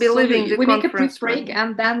will be leaving the we conference. Make a brief break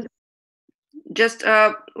and then... Just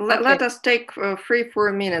let us take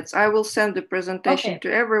 3-4 minutes. I will send the presentation to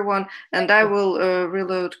everyone, and I will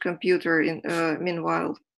reload computer in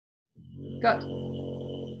meanwhile. Good.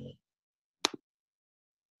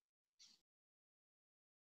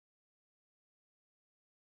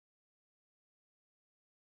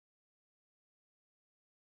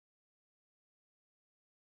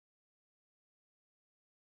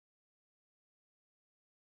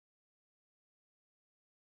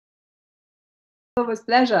 With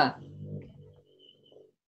pleasure.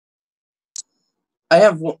 I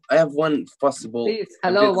have one possible. Please,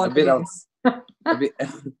 hello. A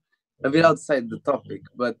bit outside the topic,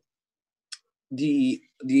 but the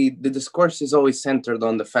discourse is always centered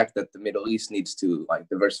on the fact that the Middle East needs to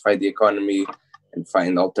diversify the economy and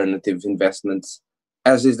find alternative investments,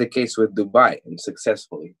 as is the case with Dubai, and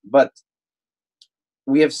successfully. But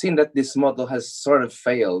we have seen that this model has sort of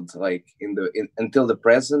failed, until the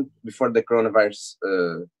present, before the coronavirus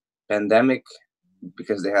pandemic,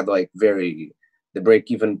 because they had the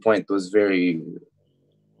break-even point was very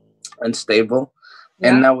unstable.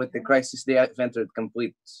 And now with the crisis, they have entered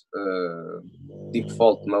complete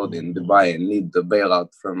default mode in Dubai and need the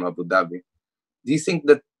bailout from Abu Dhabi. Do you think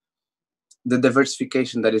that the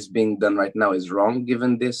diversification that is being done right now is wrong,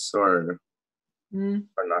 given this, or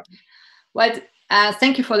not? Well,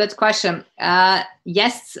 thank you for that question.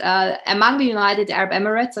 Yes, among the United Arab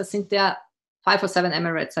Emirates, I think there are 5 or 7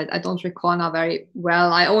 Emirates. I don't recall now very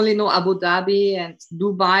well. I only know Abu Dhabi and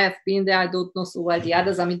Dubai. I've been there. I don't know so well the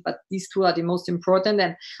others. But these two are the most important.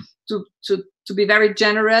 And to be very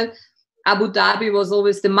general, Abu Dhabi was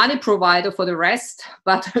always the money provider for the rest,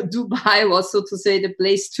 but Dubai was, so to say, the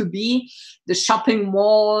place to be, the shopping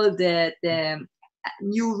mall, the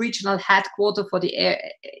new regional headquarter for the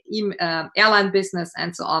airline business,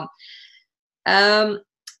 and so on.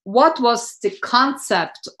 What was the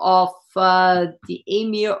concept of the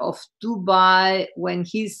Emir of Dubai when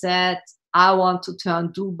he said, I want to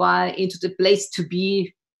turn Dubai into the place to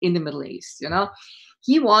be in the Middle East? You know,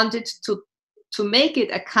 he wanted to make it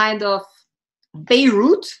a kind of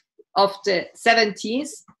Beirut of the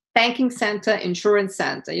 70s, banking center, insurance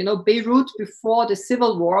center. You know, Beirut before the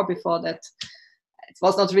civil war, before that, it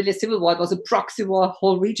was not really a civil war, it was a proxy war, a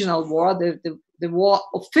whole regional war. The war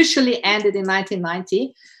officially ended in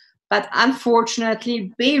 1990. But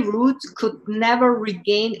unfortunately, Beirut could never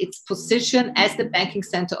regain its position as the banking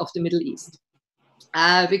center of the Middle East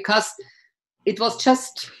because it was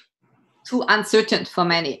just too uncertain for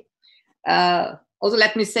many. Also,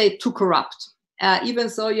 let me say, too corrupt. Even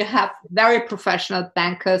so, you have very professional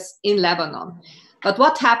bankers in Lebanon. But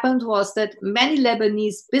what happened was that many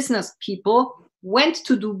Lebanese business people went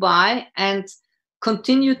to Dubai and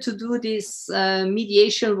continued to do this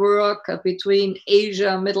mediation work between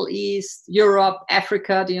Asia, Middle East, Europe,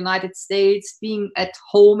 Africa, the United States, being at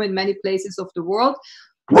home in many places of the world.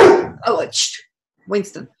 Oh,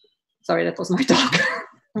 Winston. Sorry, that was my dog.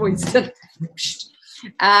 Winston.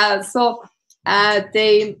 The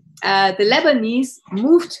Lebanese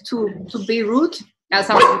moved to Beirut.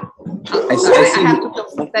 Sorry, I have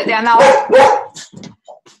to. They are now.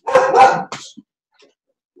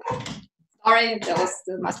 Sorry, there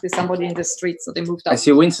must be somebody in the street, so they moved up. I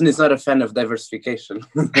see Winston is not a fan of diversification.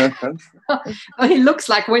 He looks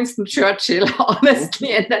like Winston Churchill,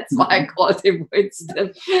 honestly, and that's why I called him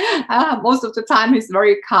Winston. Most of the time he's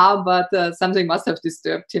very calm, but something must have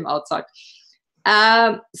disturbed him outside.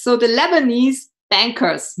 So the Lebanese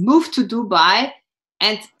bankers moved to Dubai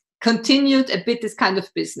and continued a bit this kind of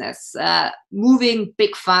business, moving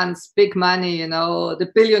big funds, big money, you know, the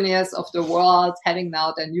billionaires of the world having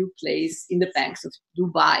now their new place in the banks of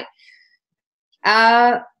Dubai.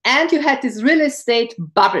 And you had this real estate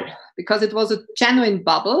bubble, because it was a genuine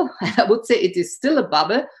bubble. I would say it is still a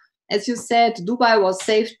bubble. As you said, Dubai was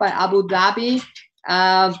saved by Abu Dhabi.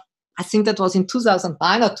 I think that was in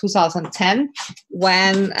 2009 or 2010,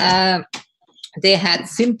 when they had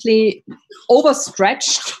simply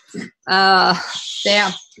overstretched their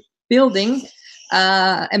building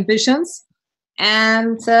ambitions.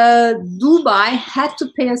 And Dubai had to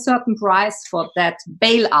pay a certain price for that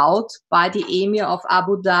bailout by the Emir of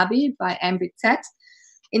Abu Dhabi, by MBZ,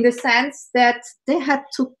 in the sense that they had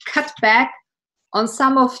to cut back on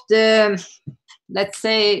some of the,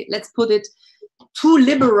 let's put it, too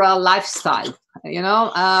liberal lifestyle. You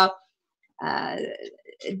know,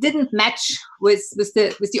 it didn't match with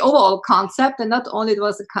the overall concept, and not only it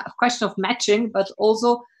was a question of matching, but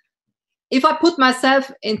also, if I put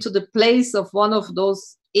myself into the place of one of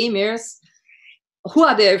those emirs, who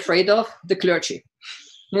are they afraid of? The clergy.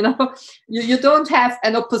 You know, you don't have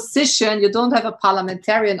an opposition, you don't have a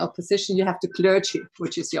parliamentarian opposition, you have the clergy,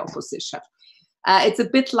 which is your opposition. It's a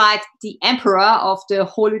bit like the emperor of the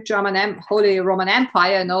Holy Roman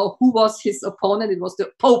Empire. You know, who was his opponent? It was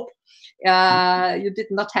the Pope. You did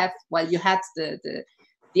not have, well, you had the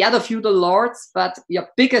other feudal lords, but your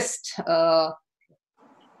biggest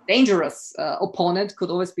dangerous opponent could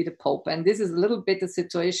always be the Pope. And this is a little bit the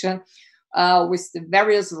situation with the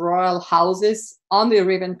various royal houses on the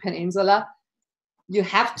Arabian Peninsula. You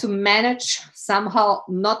have to manage somehow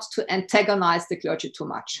not to antagonize the clergy too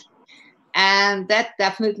much. And that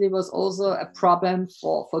definitely was also a problem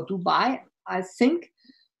for Dubai, I think.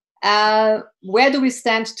 Where do we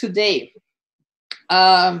stand today?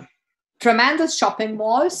 Tremendous shopping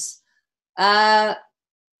malls. Dubai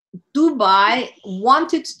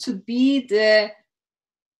wanted to be the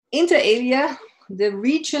inter alia, the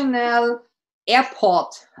regional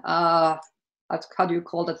airport, how do you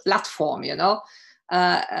call that, platform, you know,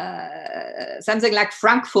 something like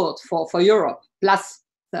Frankfurt for Europe, plus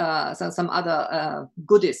some other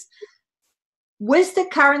goodies. With the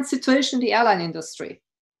current situation in the airline industry,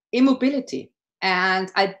 immobility,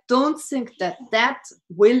 and I don't think that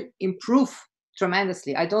will improve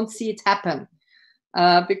tremendously. I don't see it happen.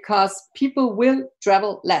 Because people will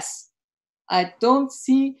travel less. I don't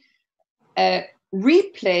see a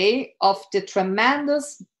replay of the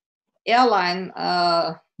tremendous airline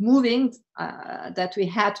moving that we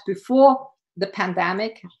had before the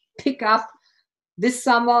pandemic pick up this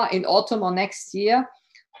summer, in autumn, or next year,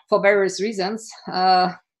 for various reasons.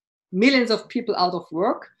 Millions of people out of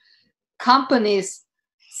work, companies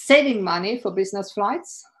saving money for business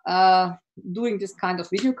flights. doing this kind of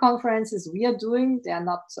video conferences we are doing. They are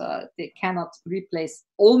not, they cannot replace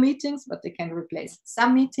all meetings, but they can replace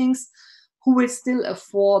some meetings. Who will still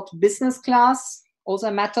afford business class? Also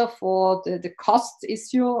a matter for the cost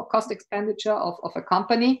issue, cost expenditure of a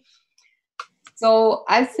company. So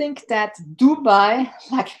I think that Dubai,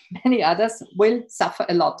 like many others, will suffer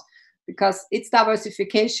a lot because its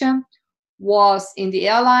diversification was in the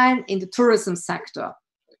airline, in the tourism sector.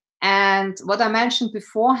 And what I mentioned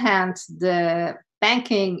beforehand, the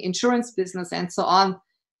banking, insurance business, and so on,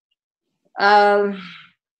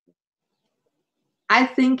 I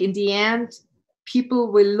think in the end,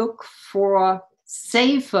 people will look for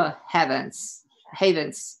safer havens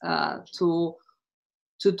to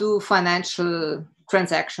do financial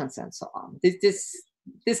transactions and so on.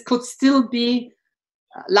 This could still be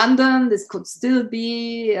London. This could still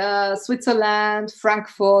be Switzerland,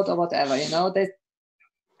 Frankfurt, or whatever. You know,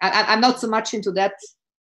 I'm not so much into that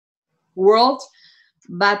world,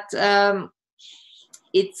 but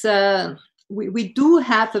it's we do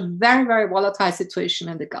have a very, very volatile situation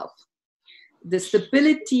in the Gulf. The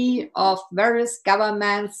stability of various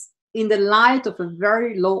governments in the light of a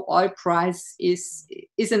very low oil price is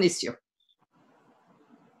an issue.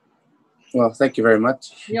 Well, thank you very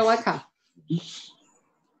much. You're welcome.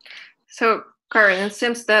 So, Karin, it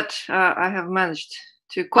seems that I have managed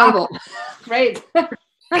to Bravo. Great.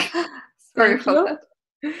 Sorry for that.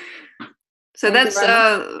 So that's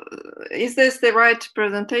is this the right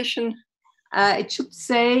presentation? It should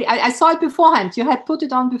say, I saw it beforehand. You had put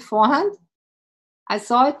it on beforehand. I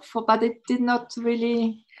saw it, but it did not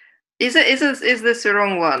really. Is this the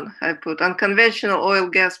wrong one? I put unconventional oil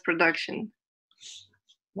gas production.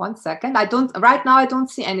 1 second. Right now I don't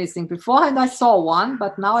see anything. Beforehand I saw one,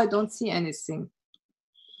 but now I don't see anything.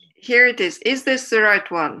 Here it is. Is this the right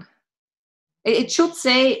one? It should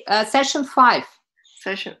say session 5.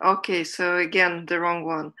 Okay, so again, the wrong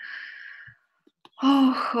one.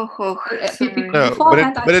 No,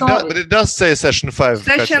 but it does say session 5.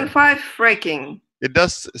 Session 5 fracking. It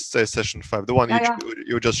does say session 5, the one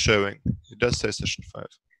you were just showing. It does say session 5.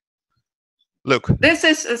 Look. This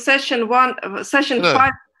is session 1, session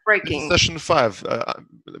 5 fracking. Session 5,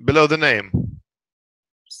 below the name.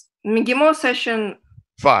 MGIMO session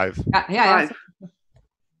 5. Yeah.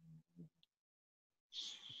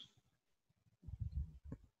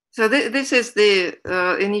 So this is the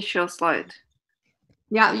initial slide.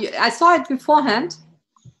 Yeah, I saw it beforehand,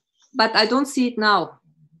 but I don't see it now.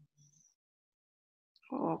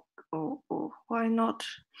 Oh, why not?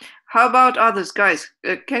 How about others, guys?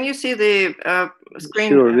 Can you see the screen?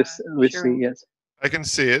 Sure, we see, yes. I can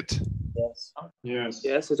see it. Yes.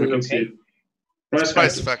 Yes, it is okay.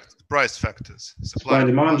 Price factors. Supply,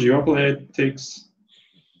 demand, geopolitics,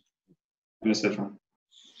 etc.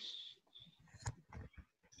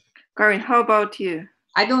 Karin, how about you?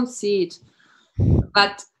 I don't see it,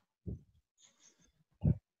 but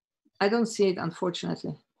I don't see it,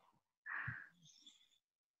 unfortunately.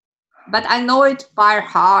 But I know it by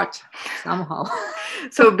heart somehow.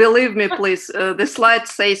 So believe me, please. The slide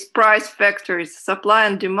says price factors, supply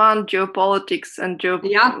and demand, geopolitics and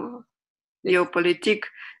geopolitics,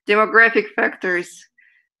 demographic factors.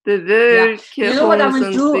 You know what I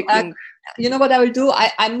will do? You know what I will do?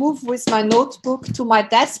 I move with my notebook to my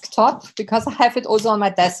desktop because I have it also on my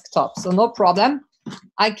desktop. So no problem.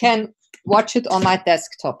 I can watch it on my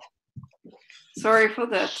desktop. Sorry for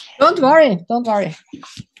that. Don't worry. Don't worry.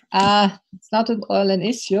 It's not at all an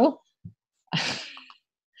issue.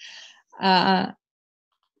 1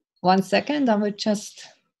 second. I will just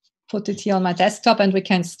put it here on my desktop and we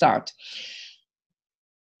can start.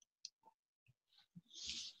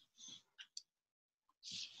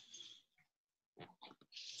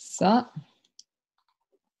 So,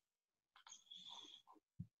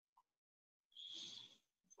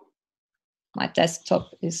 my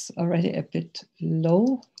desktop is already a bit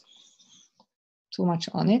low, too much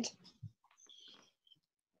on it.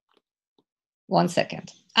 1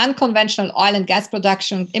 second. Unconventional oil and gas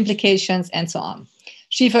production, implications, and so on.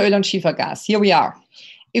 Schieferöl and Schiefergas. Here we are.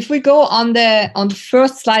 If we go on the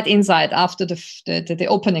first slide inside, after the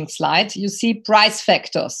opening slide, you see price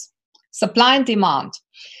factors, supply and demand.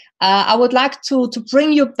 I would like to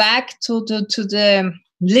bring you back to the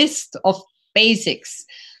list of basics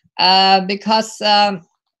because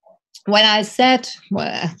when I said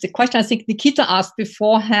the question I think Nikita asked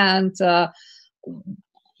beforehand,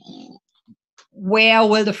 where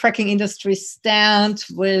will the fracking industry stand?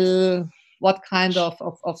 What kind of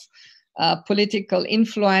political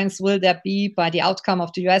influence will there be by the outcome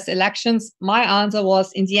of the US elections? My answer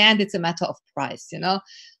was, in the end, it's a matter of price. You know,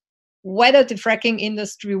 whether the fracking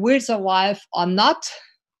industry will survive or not,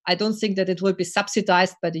 I don't think that it will be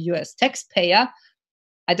subsidized by the US taxpayer.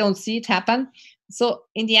 I don't see it happen. So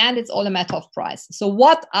in the end, it's all a matter of price. So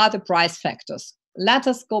what are the price factors? Let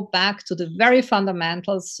us go back to the very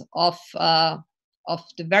fundamentals of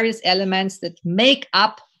the various elements that make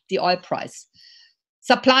up the oil price.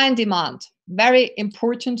 Supply and demand, very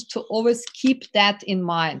important to always keep that in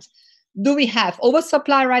mind. Do we have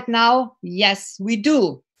oversupply right now? Yes, we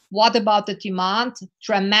do. What about the demand?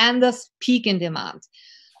 Tremendous peak in demand.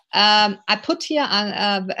 I put here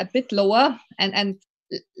a bit lower, and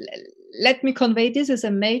let me convey this as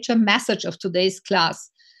a major message of today's class.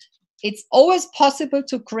 It's always possible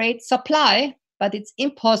to create supply, but it's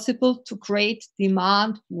impossible to create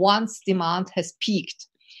demand once demand has peaked.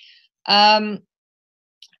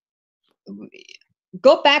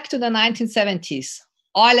 Go back to the 1970s,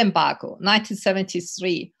 oil embargo,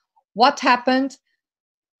 1973. What happened?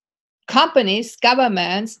 Companies,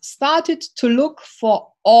 governments started to look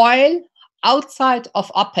for oil outside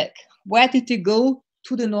of OPEC. Where did they go?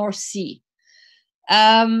 To the North Sea.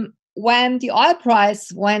 When the oil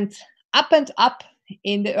price went up and up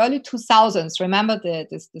in the early 2000s, remember the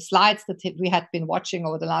slides that we had been watching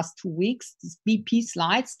over the last 2 weeks, these BP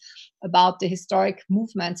slides about the historic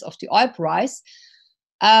movements of the oil price.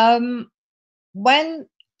 When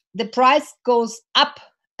the price goes up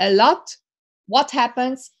a lot, what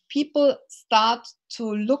happens? People start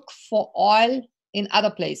to look for oil in other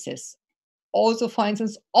places. Also, for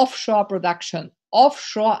instance, offshore production,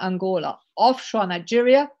 offshore Angola, offshore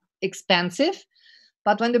Nigeria, expensive.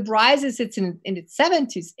 But when the price is in its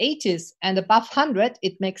 70s, 80s, and above 100,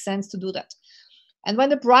 it makes sense to do that. And when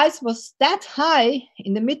the price was that high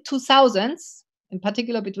in the mid-2000s, in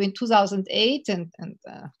particular between 2008 and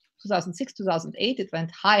 2006, 2008, it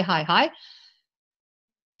went high.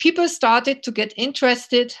 People started to get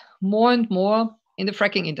interested more and more in the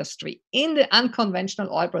fracking industry, in the unconventional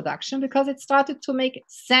oil production, because it started to make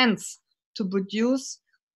sense to produce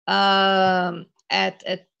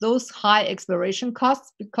at those high exploration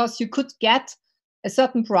costs, because you could get a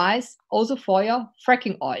certain price also for your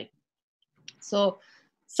fracking oil. So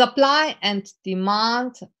supply and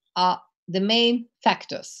demand are the main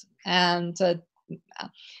factors. And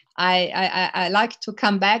I like to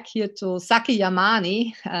come back here to Zaki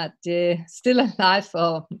Yamani, the still alive,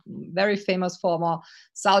 very famous former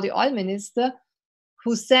Saudi oil minister,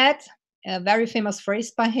 who said a very famous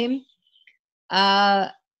phrase by him,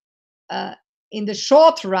 in the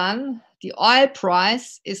short run, the oil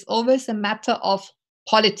price is always a matter of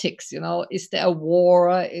politics. Is there a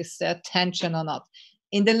war? Is there tension or not?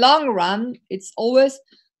 In the long run, it's always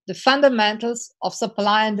the fundamentals of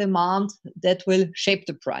supply and demand that will shape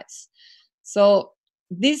the price. So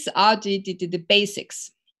these are the basics.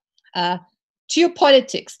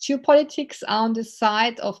 Geopolitics are on the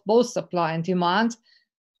side of both supply and demand.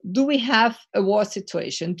 Do we have a war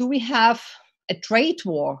situation? Do we have a trade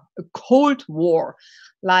war, a cold war,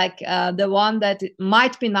 like the one that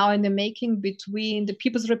might be now in the making between the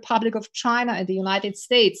People's Republic of China and the United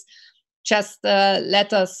States? Just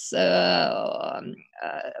let us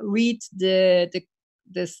read the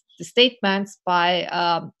statements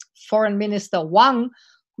by Foreign Minister Wang,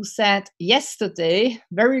 who said yesterday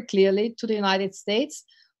very clearly to the United States,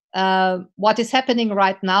 what is happening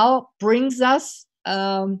right now brings us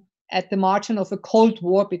at the margin of a cold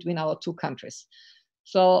war between our two countries.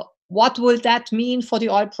 So what will that mean for the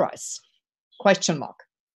oil price? Question mark.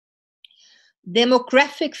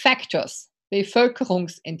 Demographic factors,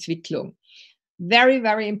 Bevölkerungsentwicklung, very,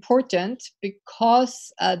 very important,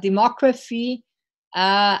 because demography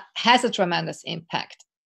has a tremendous impact.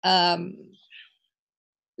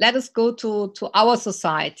 Let us go to our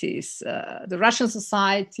societies. The Russian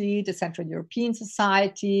society, the Central European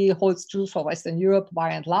society, holds true for Western Europe by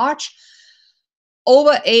and large.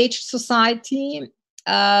 Overaged society,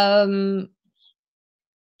 to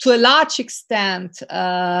a large extent,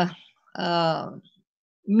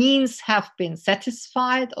 means have been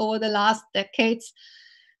satisfied over the last decades.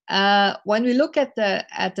 When we look at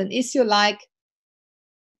an issue like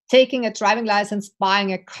taking a driving license,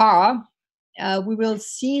 buying a car, we will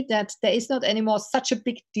see that there is not anymore such a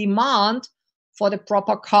big demand for the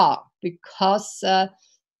proper car, because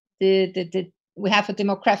we have a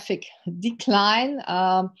demographic decline.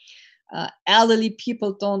 Elderly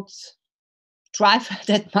people don't drive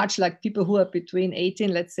that much, like people who are between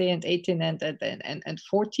 18, let's say, and 18 and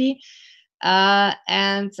 40.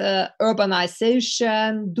 And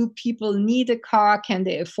urbanization, do people need a car? Can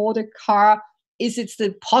they afford a car? Is it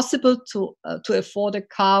still possible to afford a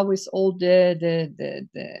car with all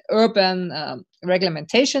the urban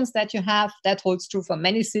regulations that you have? That holds true for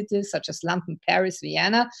many cities, such as London, Paris,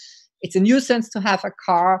 Vienna. it's a nuisance to have a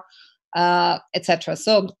car, etc.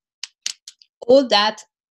 So all that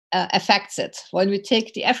affects it. When we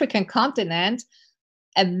take the African continent,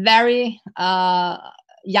 a very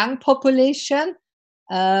young population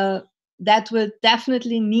that will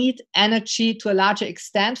definitely need energy to a larger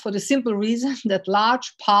extent, for the simple reason that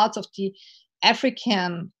large parts of the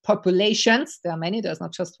African populations, there are many, there's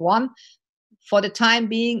not just one, for the time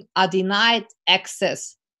being are denied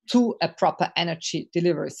access to a proper energy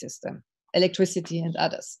delivery system, electricity and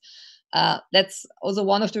others. That's also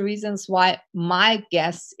one of the reasons why my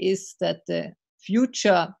guess is that the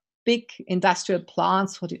future big industrial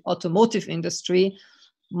plants for the automotive industry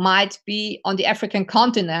might be on the African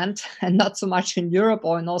continent and not so much in Europe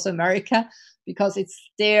or in North America, because it's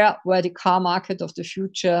there where the car market of the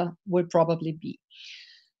future will probably be.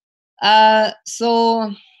 And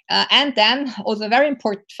then also a very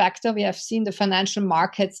important factor, we have seen the financial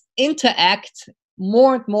markets interact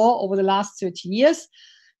more and more over the last 30 years.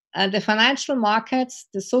 The financial markets,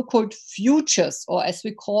 the so-called futures, or as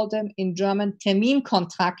we call them in German,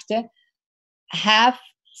 Terminkontrakte, have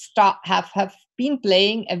been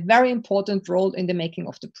playing a very important role in the making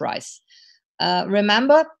of the price.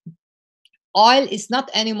 Remember, oil is not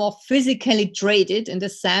anymore physically traded in the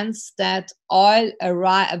sense that a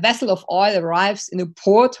vessel of oil arrives in a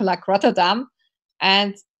port like Rotterdam,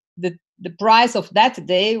 and the price of that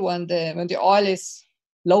day when the oil is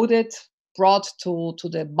loaded, brought to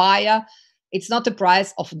the buyer, it's not the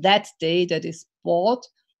price of that day that is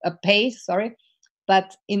paid,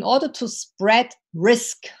 but in order to spread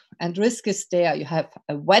risk, and risk is there, you have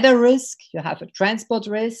a weather risk, you have a transport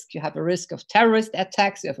risk, you have a risk of terrorist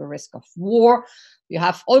attacks, you have a risk of war, you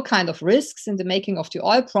have all kinds of risks in the making of the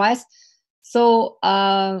oil price. So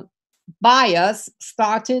buyers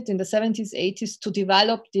started in the 70s, 80s to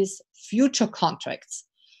develop these future contracts.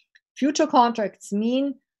 Future contracts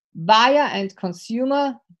mean buyer and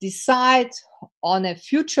consumer decide on a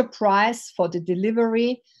future price for the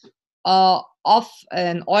delivery of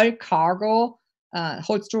an oil cargo,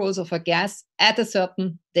 holds true also for gas, at a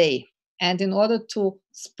certain day. And in order to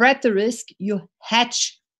spread the risk, you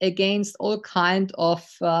hedge against all kinds of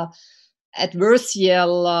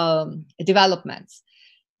adversarial developments.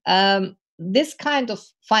 This kind of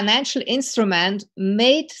financial instrument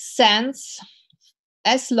made sense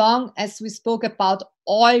as long as we spoke about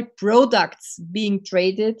oil products being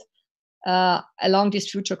traded along these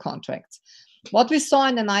future contracts. What we saw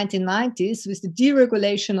in the 1990s with the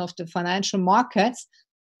deregulation of the financial markets,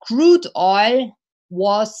 crude oil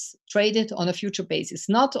was traded on a future basis,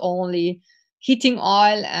 not only heating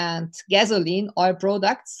oil and gasoline, oil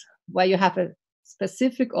products, where you have a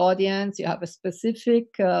specific audience, you have a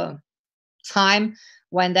specific time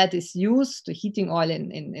when that is used, the heating oil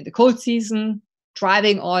in the cold season,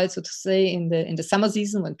 driving oil, so to say, in the summer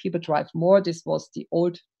season when people drive more. This was the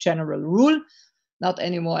old general rule, not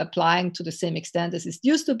anymore applying to the same extent as it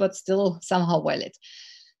used to, but still somehow valid.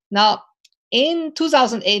 Now, in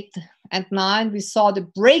 2008 and 2009, we saw the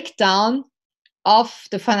breakdown of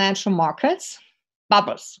the financial markets,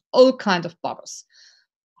 bubbles, all kinds of bubbles.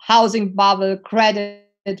 Housing bubble,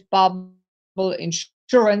 credit bubble,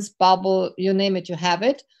 insurance bubble, you name it, you have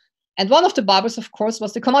it. And one of the bubbles, of course,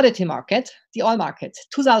 was the commodity market, the oil market.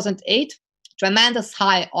 2008, tremendous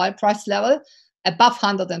high oil price level, above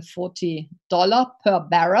 $140 per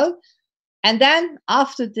barrel. And then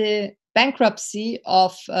after the bankruptcy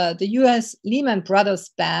of the US Lehman Brothers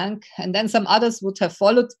Bank, and then some others would have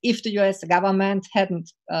followed if the US government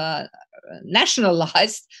hadn't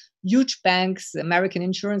nationalized huge banks, American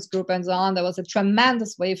Insurance Group and so on, there was a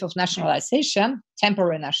tremendous wave of nationalization,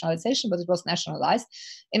 temporary nationalization, but it was nationalized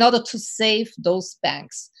in order to save those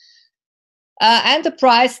banks. And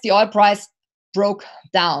the oil price broke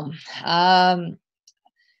down.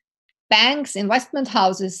 Banks, investment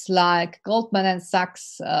houses like Goldman &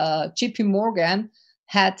 Sachs, JP Morgan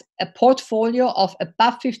had a portfolio of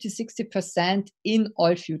above 50-60% in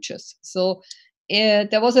oil futures. So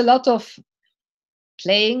there was a lot of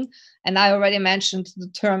playing, and I already mentioned the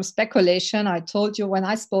term speculation. I told you when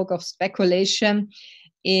I spoke of speculation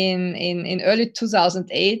in early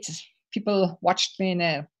 2008, people watched me in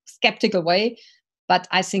a skeptical way, but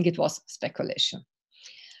I think it was speculation.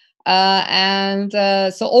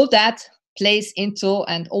 So all that plays into,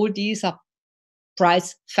 and all these are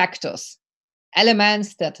price factors,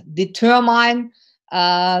 elements that determine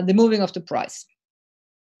the moving of the price.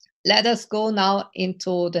 Let us go now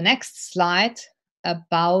into the next slide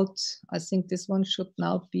about, I think this one should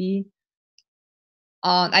now be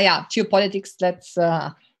on, geopolitics. Let's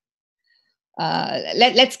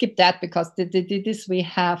skip that because this we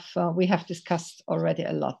have discussed already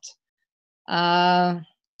a lot.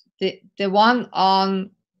 the one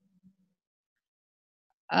on,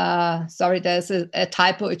 sorry, there's a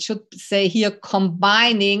typo. It should say here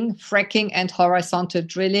combining fracking and horizontal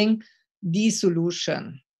drilling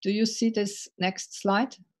dissolution. Do you see this next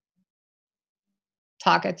slide?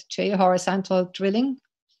 Target J, horizontal drilling.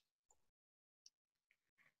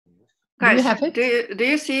 Guys, do you have it? Do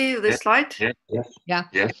you see the slide? Yeah.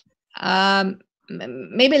 Yes.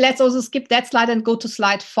 Maybe let's also skip that slide and go to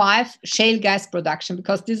slide 5, shale gas production,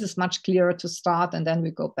 because this is much clearer to start, and then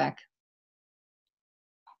we go back.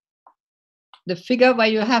 The figure where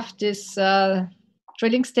you have this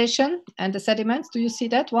drilling station and the sediments, do you see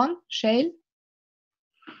that one, shale?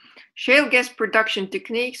 Shale gas production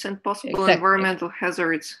techniques and possible Exactly. environmental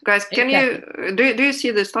hazards. Guys, can Exactly. you do you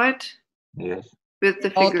see the slide? Yes. With the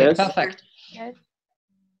figure. Okay, perfect.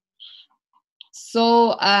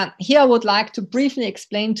 So here I would like to briefly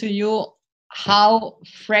explain to you how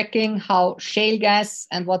fracking, how shale gas,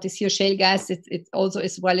 and what is here shale gas, it also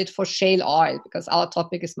is valid for shale oil, because our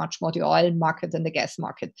topic is much more the oil market than the gas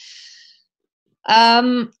market.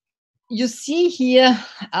 You see here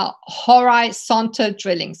horizontal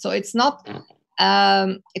drilling. So it's not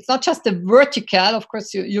just the vertical. Of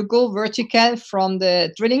course, you go vertical from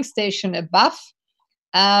the drilling station above,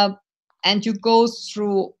 and you go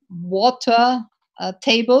through water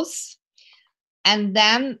tables, and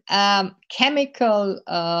then chemical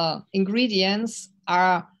ingredients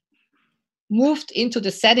are moved into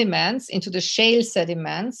the sediments, into the shale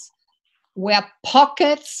sediments, where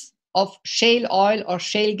pockets of shale oil or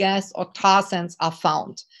shale gas or tar sands are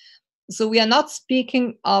found. So we are not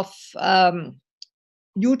speaking of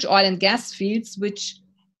huge oil and gas fields, which,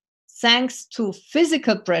 thanks to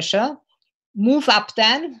physical pressure, move up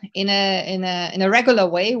then in a regular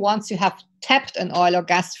way. Once you have tapped an oil or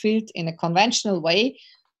gas field in a conventional way,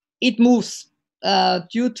 it moves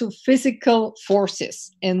due to physical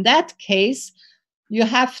forces. In that case, you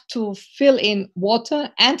have to fill in water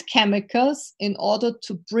and chemicals in order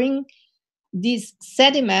to bring these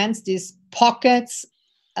sediments, these pockets,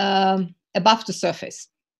 above the surface.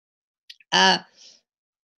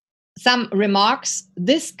 Some remarks.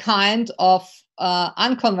 This kind of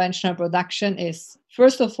unconventional production is,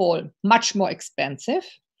 first of all, much more expensive.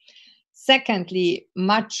 Secondly,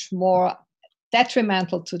 much more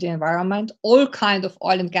detrimental to the environment. All kind of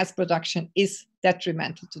oil and gas production is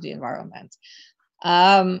detrimental to the environment.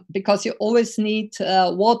 Because you always need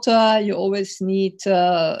water, you always need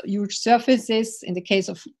huge surfaces. In the case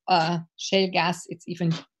of shale gas, it's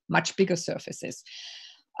even much bigger surfaces.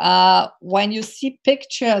 When you see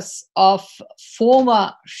pictures of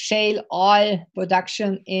former shale oil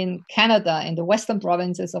production in Canada, in the western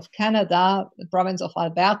provinces of Canada, the province of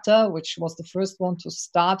Alberta, which was the first one to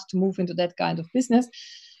start to move into that kind of business,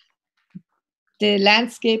 the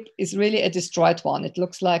landscape is really a destroyed one. It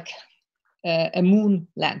looks like a moon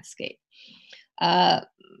landscape. There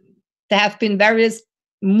have been various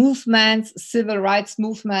movements, civil rights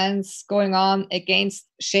movements going on against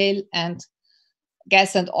shale and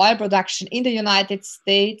gas and oil production in the United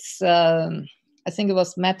States. I think it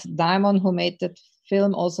was Matt Damon who made that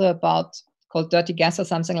film also about, called Dirty Gas or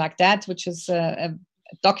something like that, which is a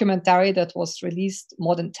documentary that was released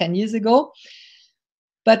more than 10 years ago.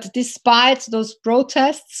 But despite those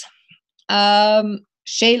protests,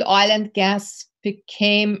 shale oil and gas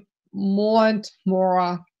became more and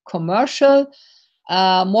more commercial,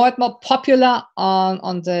 more and more popular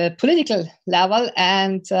on the political level,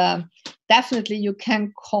 and definitely you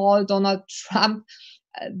can call Donald Trump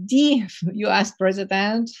the US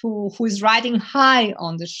president who is riding high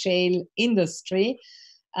on the shale industry.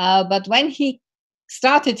 But when he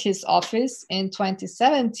started his office in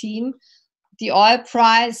 2017, the oil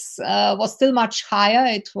price was still much higher.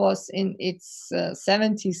 It was in its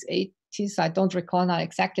 70s, 80s. I don't recall now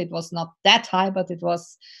exactly. It was not that high, but it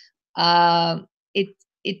was.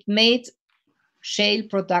 It made shale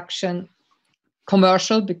production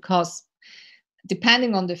commercial because,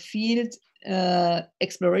 depending on the field,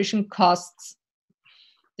 exploration costs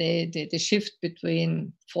they shift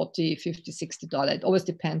between $40, $50, $60. It always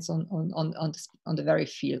depends on the very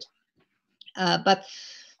field. But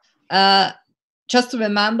just to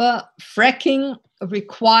remember, fracking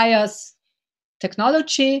requires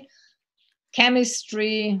technology,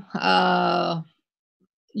 chemistry,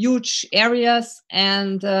 huge areas,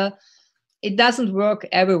 and it doesn't work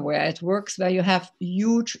everywhere. It works where you have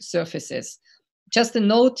huge surfaces. Just a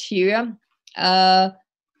note here,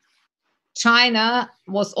 China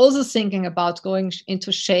was also thinking about going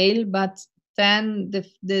into shale, but then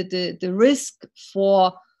the risk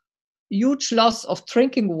for huge loss of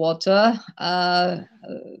drinking water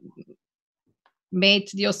made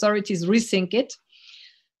the authorities rethink it.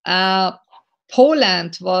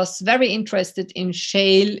 Poland was very interested in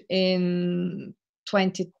shale in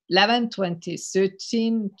 2011,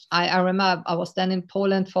 2013. I remember I was then in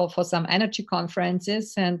Poland for some energy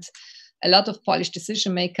conferences, and a lot of Polish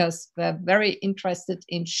decision makers were very interested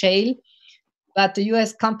in shale. But the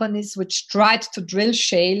US companies which tried to drill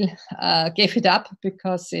shale gave it up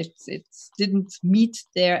because it didn't meet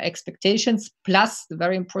their expectations. Plus, the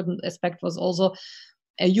very important aspect was also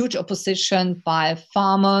a huge opposition by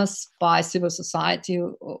farmers, by civil society.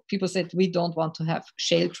 People said, we don't want to have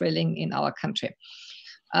shale drilling in our country.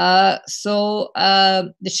 So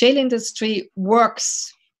the shale industry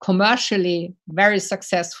works commercially very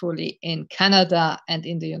successfully in Canada and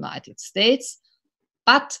in the United States.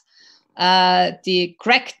 But the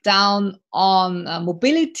crackdown on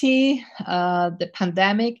mobility, the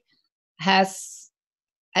pandemic, has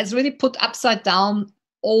really put upside down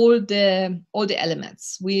all the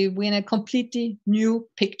elements. We're in a completely new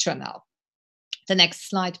picture now. The next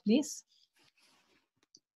slide, please.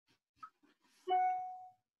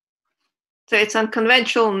 So it's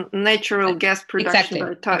unconventional natural gas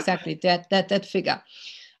production. Exactly. That figure.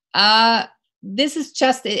 This is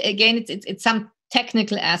just, again, it's some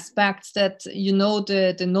technical aspects that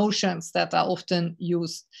the notions that are often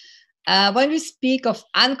used. When we speak of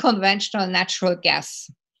unconventional natural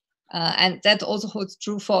gas, and that also holds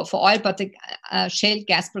true for oil, but the shale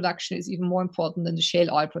gas production is even more important than the shale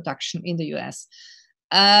oil production in the US.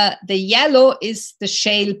 The yellow is the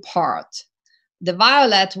shale part. The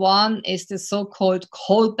violet one is the so-called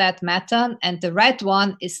coal bed methane, and the red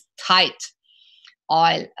one is tight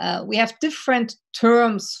oil. We have different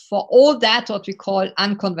terms for all that, what we call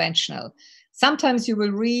unconventional. Sometimes you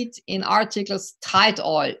will read in articles tight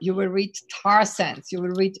oil, you will read tar sands, you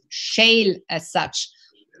will read shale as such.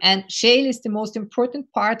 And shale is the most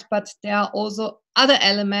important part, but there are also other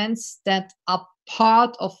elements that are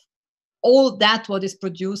part of all that what is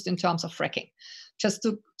produced in terms of fracking. Just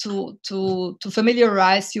to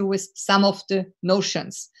familiarize you with some of the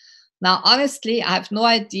notions. Now, honestly, I have no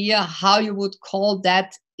idea how you would call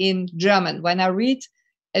that in German. When I read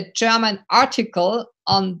a German article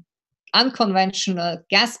on unconventional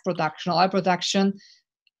gas production, oil production,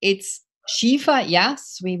 it's Schiefer.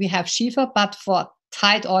 Yes, we have Schiefer, but for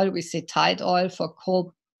tight oil, we say tight oil. For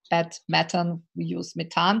coal bed methane, we use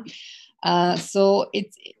methane. So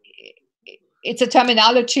it's a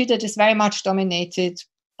terminology that is very much dominated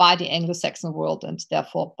by the Anglo-Saxon world and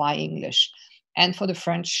therefore by English. And for the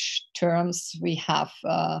French terms, we have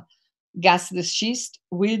gaz de schiste,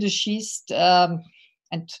 huile de schiste,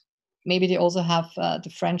 and maybe they also have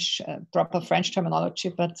the French proper French terminology,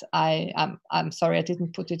 but I'm sorry I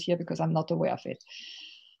didn't put it here because I'm not aware of it.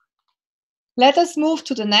 Let us move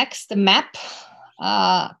to the next, the map,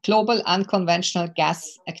 global unconventional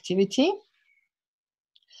gas activity.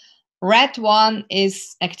 Red one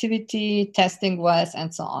is activity, testing wells,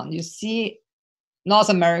 and so on. You see North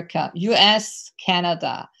America, US,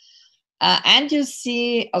 Canada, and you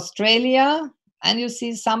see Australia, and you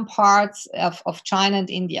see some parts of China and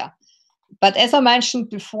India. But as I mentioned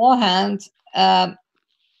beforehand,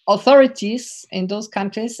 authorities in those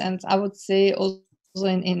countries, and I would say also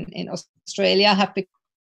in Australia, have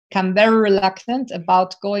become very reluctant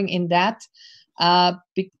about going in that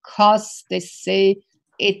because they say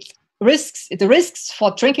the risks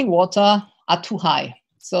for drinking water are too high.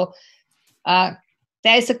 So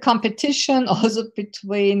there is a competition also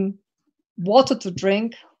between water to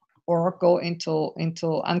drink or go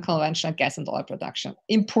into unconventional gas and oil production.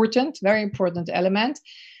 Important, very important element,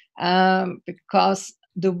 because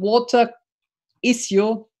the water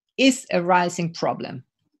issue is a rising problem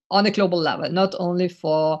on a global level, not only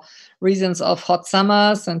for reasons of hot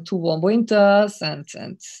summers and too warm winters and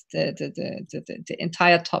the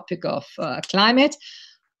entire topic of climate,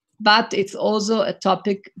 but it's also a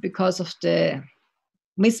topic because of the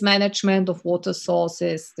mismanagement of water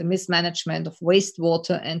sources, the mismanagement of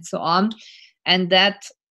wastewater, and so on. And that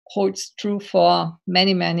holds true for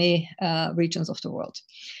many, many regions of the world.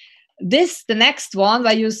 The next one,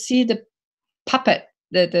 where you see the puppet,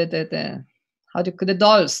 the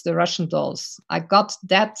dolls, the Russian dolls. I got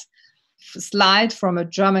that slide from a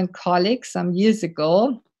German colleague some years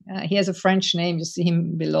ago. He has a French name. You see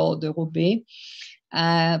him below the Roubaix,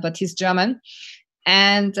 but he's German.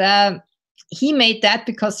 And he made that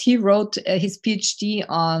because he wrote his PhD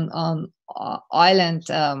on oil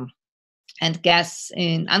and gas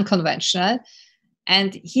in unconventional.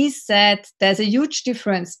 And he said there's a huge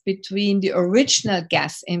difference between the original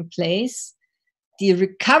gas in place, the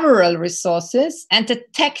recoverable resources, and the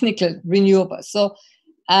technical renewables. So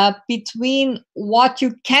between what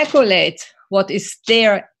you calculate, what is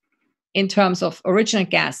there in terms of original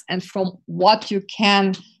gas and from what you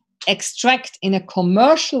can extract in a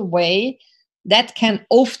commercial way, that can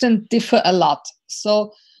often differ a lot.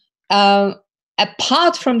 So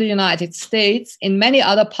apart from the United States, in many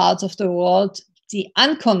other parts of the world, the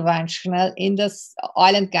unconventional in this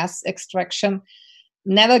oil and gas extraction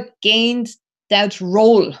never gained that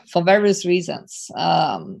role for various reasons.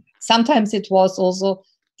 Sometimes it was also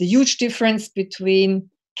the huge difference between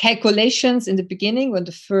calculations in the beginning when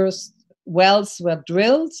the first wells were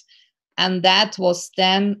drilled, and that was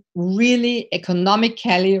then really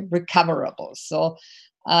economically recoverable. So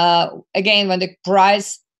again, when the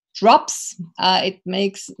price drops, it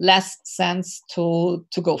makes less sense to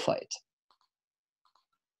go for it.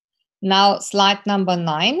 Now, slide number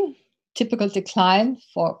 9, typical decline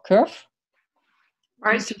for curve.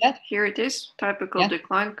 Right, You see that? Here it is, typical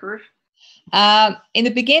decline curve. In the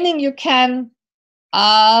beginning, you can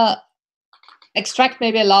extract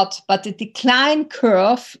maybe a lot, but the decline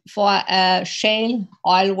curve for a shale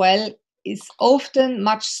oil well is often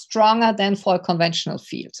much stronger than for a conventional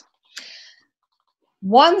field.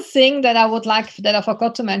 One thing that I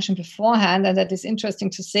forgot to mention beforehand, and that is interesting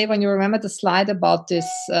to say, when you remember the slide about this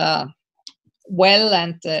well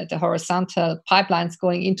and the horizontal pipelines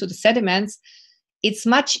going into the sediments, it's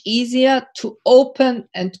much easier to open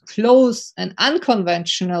and close an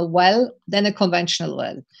unconventional well than a conventional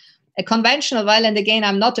well. A conventional well, and again,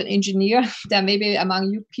 I'm not an engineer. There may be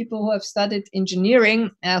among you people who have studied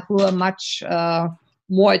engineering who are much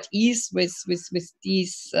more at ease with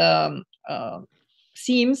these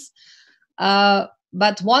themes.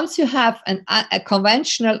 But once you have a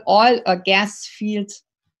conventional oil or gas field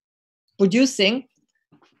producing,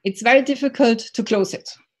 it's very difficult to close it.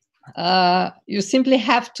 You simply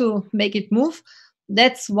have to make it move.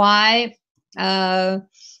 That's why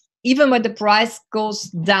even when the price goes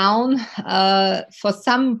down, for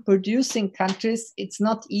some producing countries, it's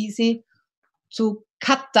not easy to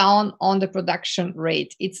cut down on the production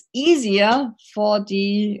rate. It's easier for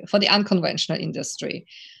the unconventional industry.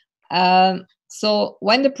 So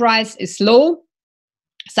when the price is low,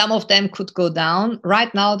 some of them could go down.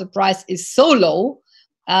 Right now, the price is so low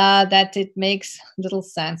that it makes little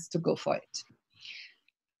sense to go for it.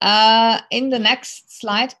 In the next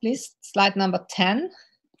slide, please, slide number 10.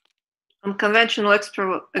 Unconventional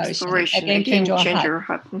exploration, a game changer.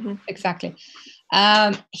 Exactly.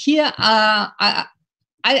 Here,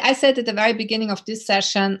 I said at the very beginning of this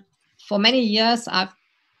session, for many years, I've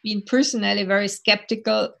been personally very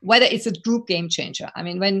skeptical whether it's a true game changer. I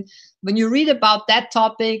mean, when you read about that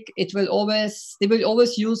topic, they will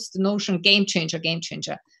always use the notion game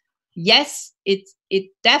changer. Yes, it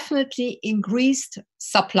definitely increased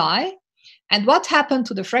supply. And what happened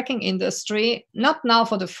to the fracking industry, not now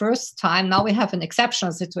for the first time, now we have an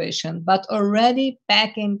exceptional situation, but already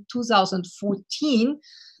back in 2014,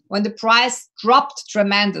 when the price dropped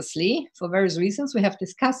tremendously for various reasons, we have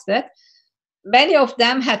discussed that, many of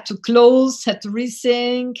them had to close, had to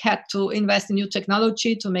rethink, had to invest in new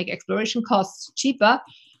technology to make exploration costs cheaper.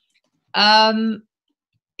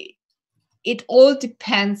 It all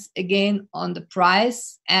depends, again, on the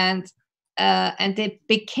price, and they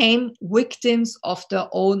became victims of their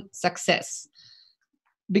own success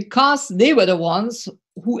because they were the ones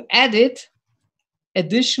who added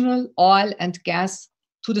additional oil and gas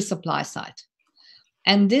to the supply side.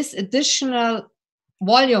 And this additional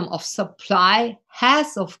volume of supply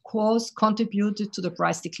has, of course, contributed to the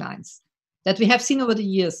price declines that we have seen over the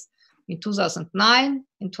years in 2009,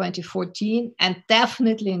 in 2014, and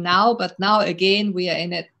definitely now. But now again, we are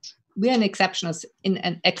in an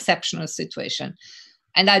exceptional situation.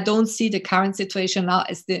 And I don't see the current situation now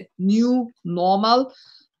as the new normal.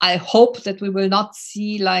 I hope that we will not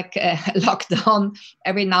see like a lockdown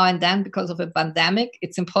every now and then because of a pandemic.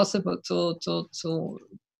 It's impossible to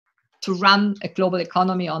run a global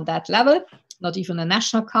economy on that level, not even a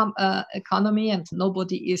national economy, and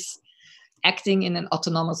nobody is acting in an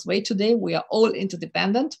autonomous way today. We are all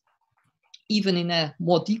interdependent, even in a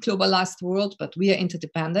more deglobalized world, but we are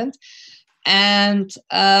interdependent. And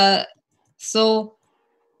so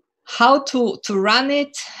how to run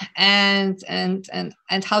it and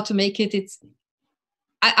how to make it,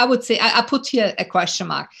 I would say, I put here a question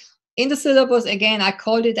mark. In the syllabus, again, I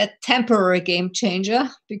called it a temporary game changer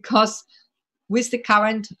because with the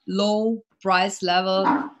current low price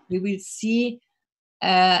level, we will see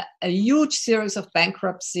a huge series of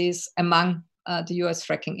bankruptcies among the US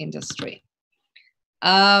fracking industry.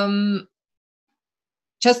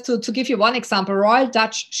 Just to give you one example, Royal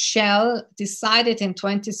Dutch Shell decided in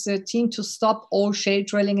 2013 to stop all shale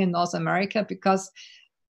drilling in North America because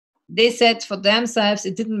they said for themselves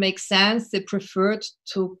it didn't make sense. They preferred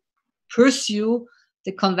to pursue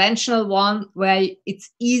the conventional one where it's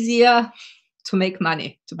easier to make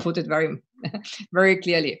money, to put it very, very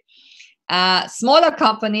clearly. Smaller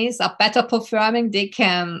companies are better performing. They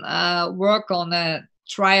can work on a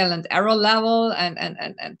trial and error level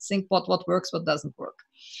and think what works, what doesn't work.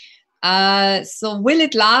 So will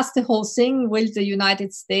it last, the whole thing? Will the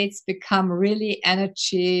United States become really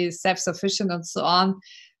energy self-sufficient and so on?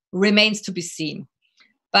 Remains to be seen.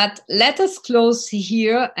 But let us close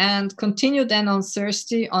here and continue then on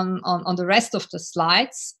Thursday on the rest of the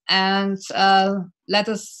slides. And let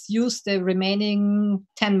us use the remaining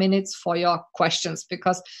 10 minutes for your questions,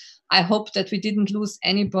 because I hope that we didn't lose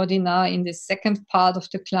anybody now in the second part of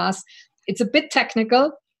the class. It's a bit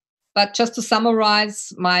technical, but just to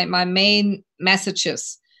summarize my main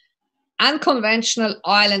messages. Unconventional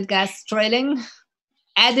oil and gas drilling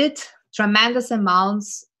added tremendous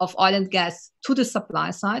amounts of oil and gas to the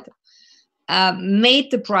supply side,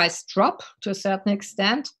 made the price drop to a certain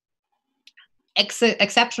extent.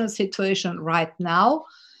 Exceptional situation right now.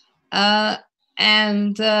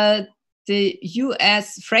 And the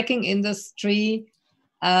US fracking industry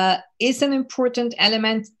is an important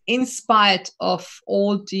element in spite of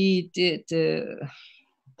all the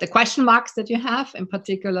question marks that you have, in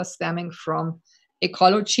particular stemming from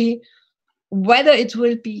ecology. Whether it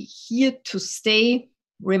will be here to stay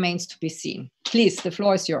remains to be seen. Please, the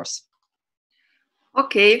floor is yours.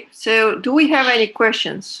 Okay, so do we have any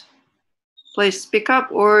questions? Please speak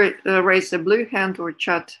up or raise a blue hand or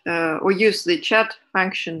chat or use the chat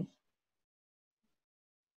function.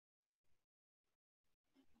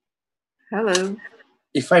 Hello.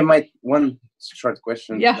 If I might, one short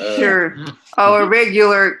question. Yeah, sure. Our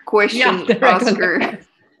regular question asker.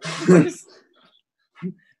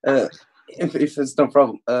 If it's no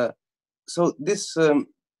problem. So this,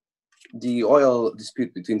 the oil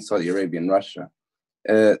dispute between Saudi Arabia and Russia,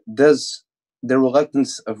 does the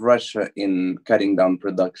reluctance of Russia in cutting down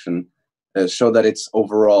production show that it's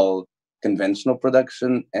overall conventional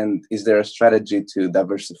production? And is there a strategy to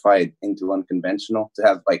diversify it into unconventional, to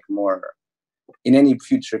have like more, in any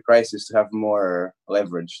future crisis, to have more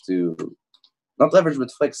leverage to, not leverage,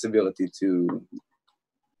 but flexibility to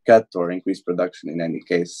cut or increase production in any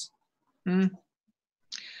case?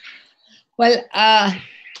 Well,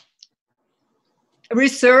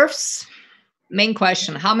 reserves, main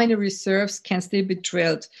question, how many reserves can still be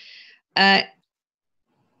drilled?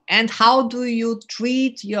 And how do you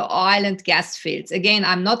treat your oil and gas fields? Again,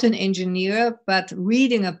 I'm not an engineer, but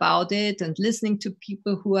reading about it and listening to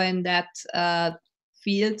people who are in that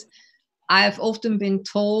field, I've often been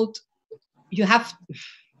told you have,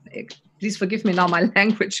 please forgive me now my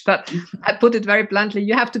language, but I put it very bluntly,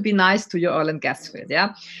 you have to be nice to your oil and gas field,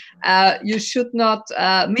 yeah? You should not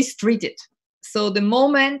mistreat it. So the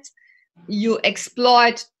moment you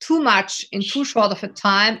exploit too much in too short of a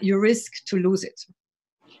time, you risk to lose it.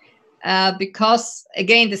 Because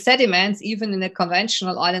again, the sediments, even in a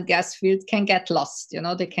conventional oil and gas field, can get lost, you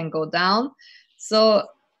know, they can go down. So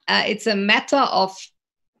it's a matter of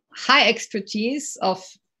high expertise of,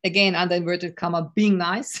 again, under inverted comma, being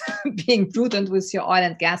nice, being prudent with your oil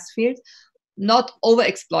and gas field, not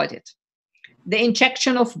overexploit it. The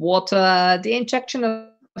injection of water, the injection of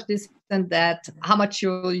this and that, how much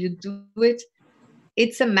you do it,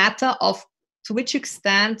 it's a matter of to which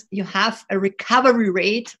extent you have a recovery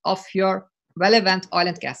rate of your relevant oil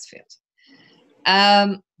and gas field.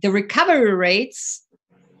 The recovery rates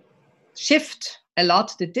shift a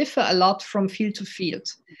lot, they differ a lot from field to field.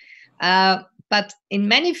 But in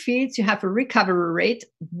many fields, you have a recovery rate.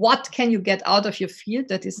 What can you get out of your field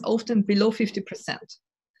that is often below 50%?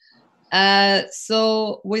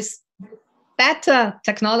 So with better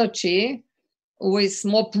technology, with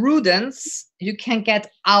more prudence, you can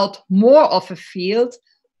get out more of a field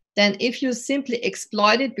than if you simply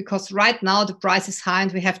exploit it, because right now the price is high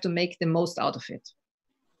and we have to make the most out of it.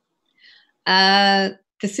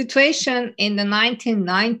 The situation in the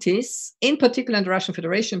 1990s, in particular in the Russian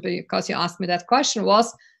Federation, because you asked me that question,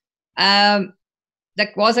 was there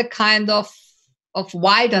was a kind of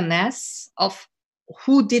wilderness of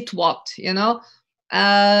who did what, you know?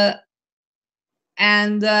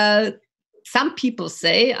 Some people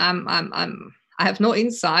say, I have no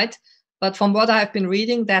insight, but from what I've been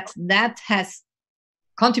reading, that has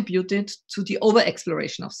contributed to the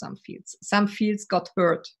over-exploration of some fields. Some fields got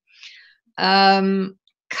hurt.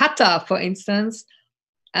 Qatar, for instance,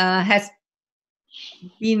 has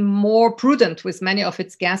been more prudent with many of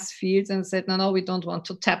its gas fields and said, no, we don't want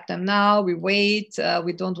to tap them now, we wait,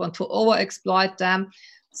 we don't want to overexploit them.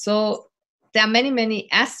 So there are many,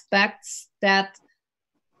 many aspects that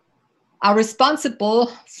are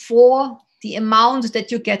responsible for the amount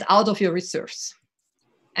that you get out of your reserves.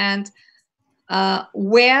 And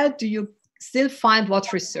where do you still find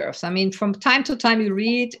what reserves? I mean, from time to time you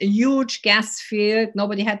read a huge gas field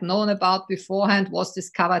nobody had known about beforehand was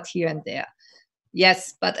discovered here and there.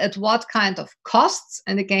 Yes, but at what kind of costs?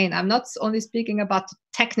 And again, I'm not only speaking about the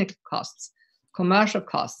technical costs, commercial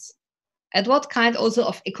costs. At what kind also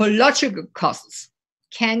of ecological costs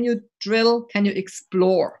can you drill, can you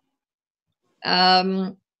explore?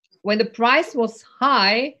 When the price was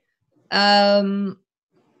high,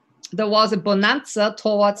 there was a bonanza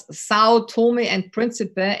towards Sao Tome and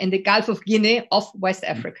Principe in the Gulf of Guinea of West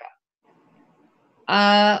Africa,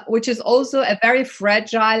 which is also a very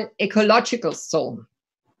fragile ecological zone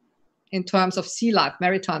in terms of sea life,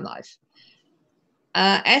 maritime life.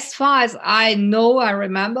 As far as I know, I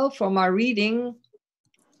remember from my reading,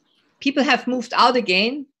 people have moved out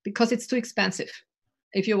again because it's too expensive.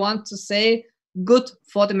 If you want to say good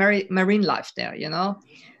for the marine life there, you know,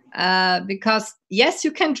 because yes,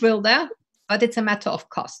 you can drill there, but it's a matter of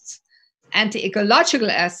costs. And the ecological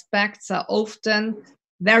aspects are often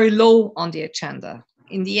very low on the agenda.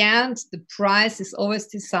 In the end, the price is always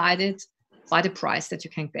decided by the price that you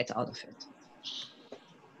can get out of it.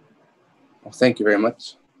 Well, thank you very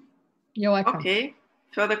much. You're welcome. Okay,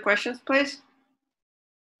 further questions, please?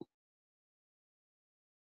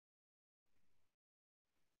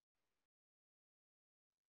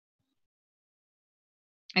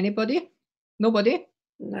 Anybody? Nobody?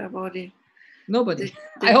 Nobody. Nobody.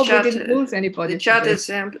 The I hope chat, we didn't lose anybody. The chat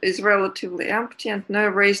today. is relatively empty and no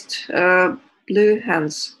raised blue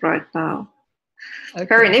hands right now. Okay.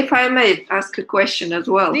 Karin, if I may ask a question as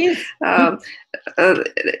well. Please.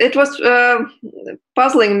 It was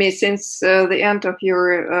puzzling me since the end of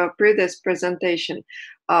your previous presentation.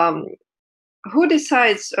 Who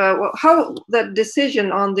decides how that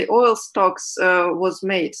decision on the oil stocks was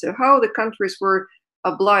made? So how the countries were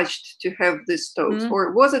obliged to have these stocks,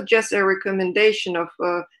 or was it just a recommendation of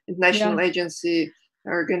international agency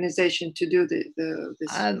organization to do this?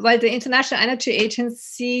 Well, the International Energy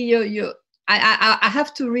Agency, I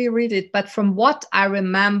have to reread it, but from what I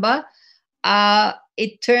remember,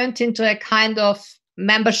 it turned into a kind of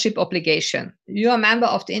membership obligation. You're a member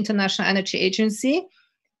of the International Energy Agency.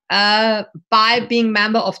 By being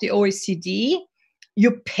member of the OECD,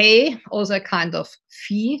 you pay also a kind of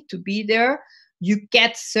fee to be there. You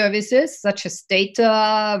get services such as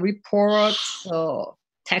data, reports, or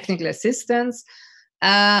technical assistance.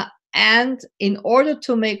 And in order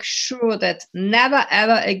to make sure that never,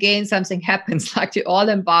 ever again something happens like the oil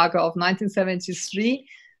embargo of 1973,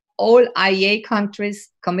 all IEA countries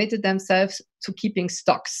committed themselves to keeping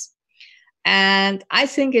stocks. And I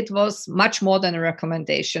think it was much more than a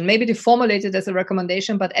recommendation. Maybe they formulated it as a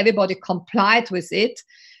recommendation, but everybody complied with it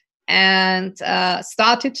and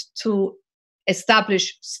started to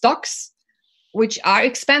establish stocks, which are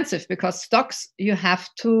expensive because stocks you have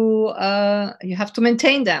to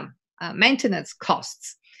maintain them, maintenance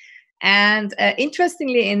costs. And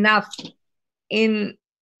interestingly enough, in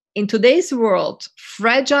today's world,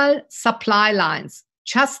 fragile supply lines,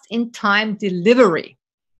 just-in-time delivery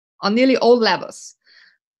on nearly all levels,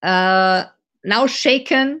 now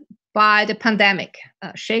shaken by the pandemic.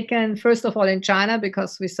 Shaken, first of all, in China,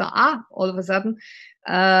 because we saw, all of a sudden,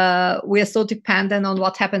 we are so dependent on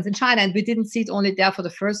what happens in China. And we didn't see it only there for the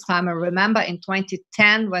first time. I remember in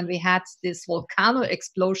 2010, when we had this volcano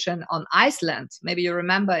explosion on Iceland, maybe you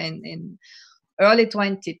remember in early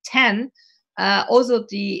 2010, also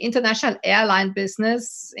the international airline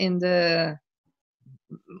business in the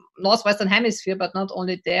Northwestern Hemisphere, but not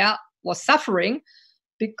only there, was suffering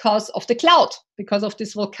because of the cloud, because of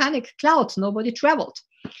this volcanic cloud. Nobody traveled.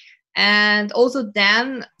 And also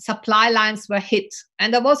then supply lines were hit.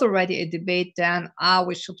 And there was already a debate then,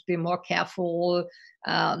 we should be more careful,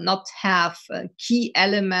 not have key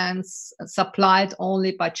elements supplied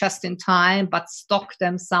only by just in time, but stock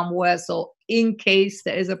them somewhere. So in case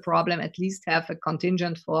there is a problem, at least have a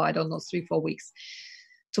contingent for, 3-4 weeks.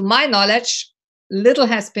 To my knowledge, little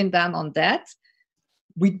has been done on that.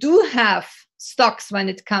 We do have stocks when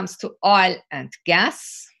it comes to oil and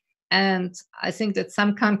gas. And I think that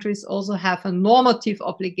some countries also have a normative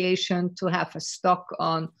obligation to have a stock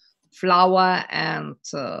on flour and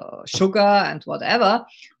sugar and whatever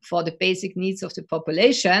for the basic needs of the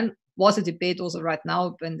population. Was a debate also right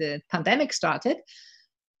now when the pandemic started,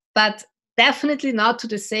 but definitely not to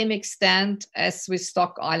the same extent as we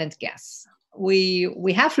stock oil and gas.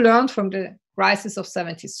 We have learned from the crisis of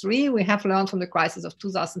 73. We have learned from the crisis of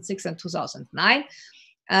 2006 and 2009.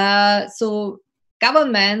 So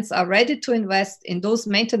governments are ready to invest in those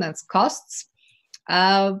maintenance costs.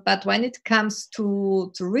 But when it comes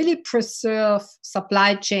to really preserve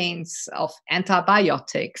supply chains of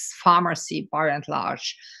antibiotics, pharmacy by and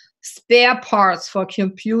large, spare parts for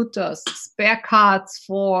computers, spare parts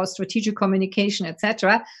for strategic communication,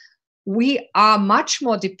 etc., we are much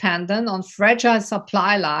more dependent on fragile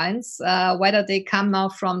supply lines, whether they come now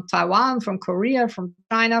from Taiwan, from Korea, from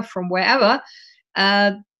China, from wherever,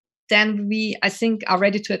 than we, I think, are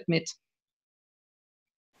ready to admit.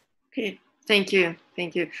 Okay, thank you.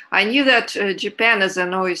 Thank you. I knew that Japan, as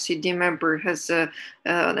an OECD member, has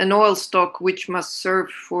an oil stock which must serve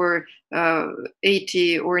for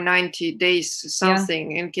 80 or 90 days,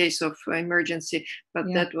 something, in case of emergency. But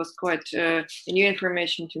that was quite new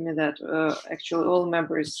information to me, that actually all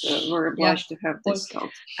members were obliged to have this stock.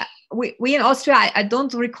 We in Austria, I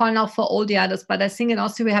don't recall now for all the others, but I think in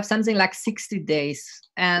Austria we have something like 60 days.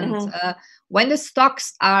 And when the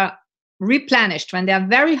stocks are replenished, when they are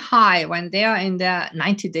very high, when they are in their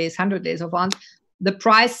 90 days, 100 days of on, the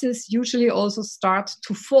prices usually also start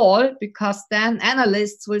to fall, because then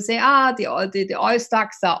analysts will say, the oil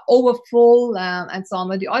stocks are overfull and so on.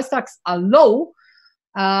 When the oil stocks are low,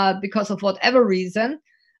 because of whatever reason,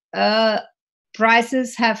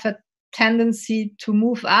 prices have a tendency to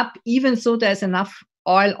move up, even though there's enough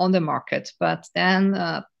oil on the market. But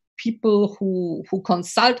then people who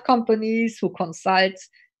consult companies, who consult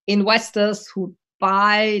investors, who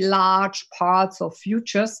buy large parts of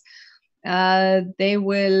futures, they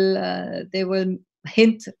will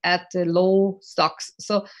hint at the low stocks.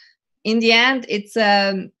 So in the end, it's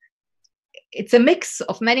a mix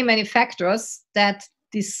of many factors that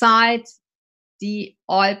decide the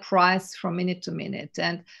oil price from minute to minute.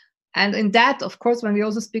 And in that, of course, when we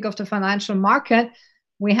also speak of the financial market,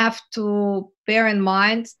 we have to bear in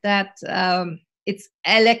mind that it's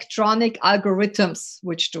electronic algorithms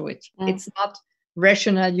which do it. It's not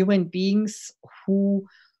rational human beings who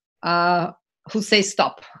say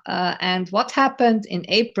stop. And what happened in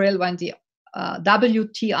April when the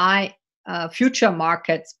WTI future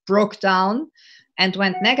markets broke down and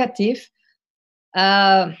went negative?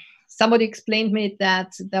 Somebody explained me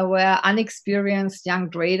that there were unexperienced young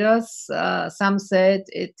traders. Some said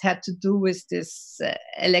it had to do with this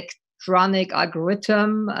electronic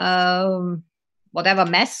algorithm, whatever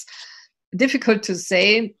mess. Difficult to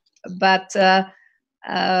say, but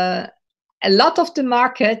a lot of the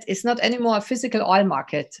market is not anymore a physical oil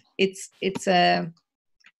market. It's a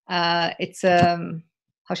how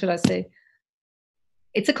should I say?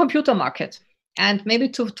 It's a computer market. And maybe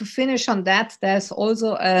to finish on that, there's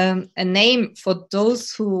also a name for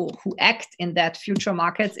those who act in that future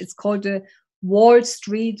markets. It's called the Wall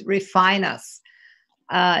Street refiners.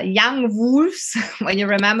 Young wolves, when you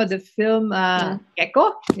remember the film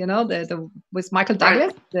Gecko, you know, with Michael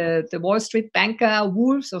Douglas, the Wall Street banker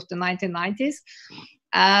wolves of the 1990s,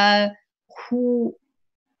 who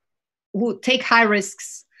take high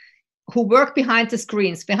risks, who work behind the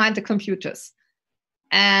screens, behind the computers.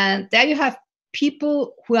 And there you have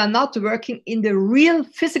people who are not working in the real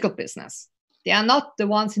physical business. They are not the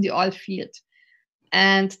ones in the oil field.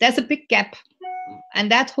 And there's a big gap. And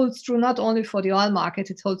that holds true not only for the oil market,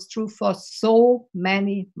 it holds true for so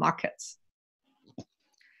many markets.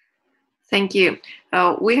 Thank you.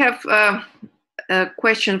 We have a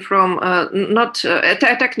question from, not a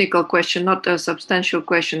technical question, not a substantial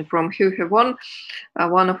question, from Hugh Hevon,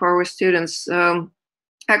 one of our students.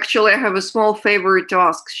 Actually, I have a small favor to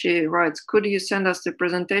ask. She writes, could you send us the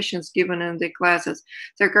presentations given in the classes?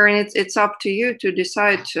 So, Karin, it's up to you to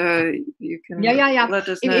decide. You can let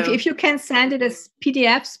us know. If you can send it as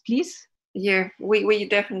PDFs, please. Yeah, we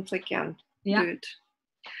definitely can do it.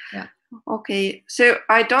 Yeah. Okay, so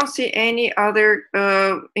I don't see any other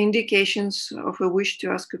indications of a wish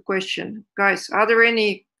to ask a question. Guys, are there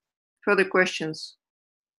any further questions?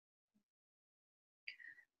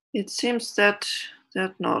 It seems that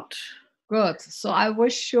not. Good. So I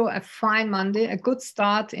wish you a fine Monday, a good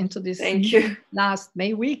start into this last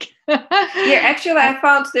May week. Yeah, actually, I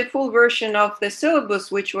found the full version of the syllabus,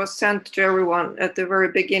 which was sent to everyone at the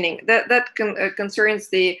very beginning. That concerns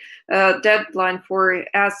the deadline for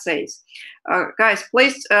essays. Guys,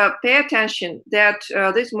 please pay attention that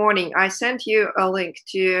this morning I sent you a link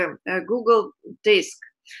to Google Disk.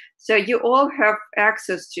 So you all have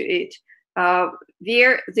access to it.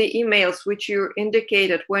 Via the emails which you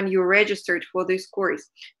indicated when you registered for this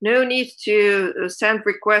course. No need to send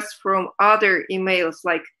requests from other emails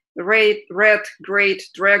like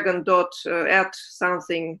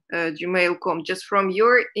redgreatdragon@something@gmail.com, just from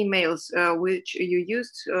your emails which you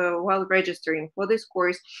used while registering for this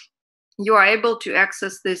course. You are able to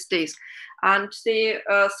access this disk. And the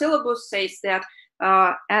syllabus says that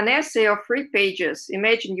an essay of 3 pages.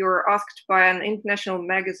 Imagine you're asked by an international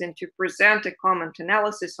magazine to present a comment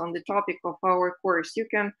analysis on the topic of our course. You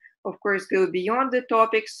can, of course, go beyond the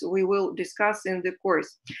topics we will discuss in the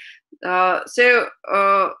course. So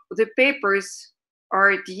the papers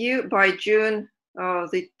are due by June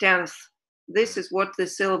the 10th. This is what the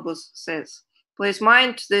syllabus says. Please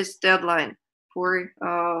mind this deadline for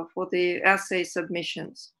the essay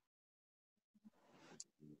submissions.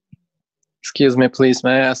 Excuse me, please.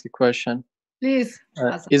 May I ask a question? Please.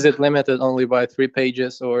 Is it limited only by 3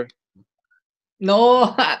 pages or?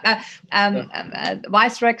 No,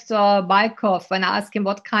 Vice Rector Baikov, when I asked him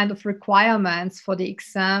what kind of requirements for the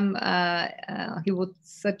exam he would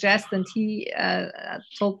suggest, and he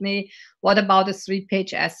told me, what about a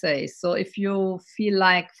 3-page essay? So if you feel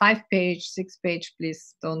like 5-page, 6-page,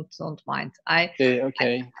 please don't mind.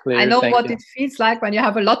 Okay, clear. I know Thank what you. it feels like when you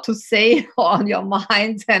have a lot to say on your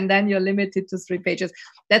mind and then you're limited to 3 pages.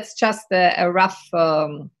 That's just a rough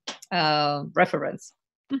reference.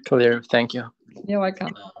 Clear, thank you. You're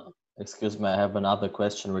welcome. Excuse me, I have another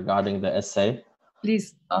question regarding the essay.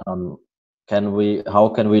 Please. How can we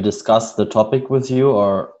discuss the topic with you,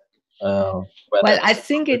 or? Well, I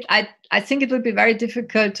think it would be very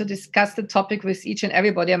difficult to discuss the topic with each and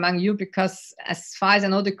everybody among you, because as far as I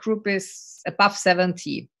know, the group is above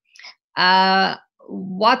 70.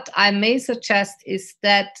 What I may suggest is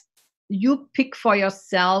that you pick for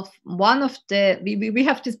yourself one of the, we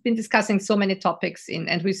have just been discussing so many topics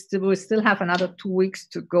and we still have another 2 weeks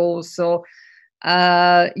to go. So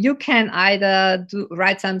you can either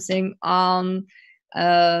write something on,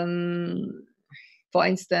 for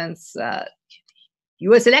instance,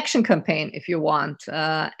 US election campaign if you want,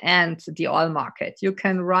 and the oil market. You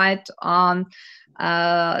can write on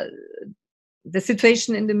the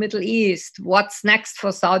situation in the Middle East, what's next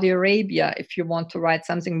for Saudi Arabia, if you want to write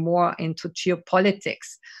something more into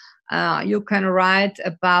geopolitics. You can write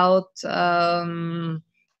about the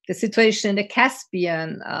situation in the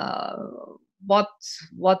Caspian, what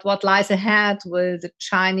lies ahead. Will the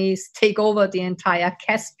Chinese take over the entire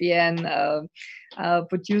Caspian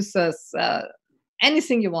producers?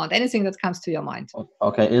 Anything you want, anything that comes to your mind.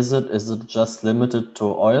 Okay, is it just limited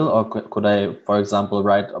to oil, or could I, for example,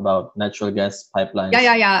 write about natural gas pipelines?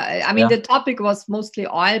 Yeah. I mean, the topic was mostly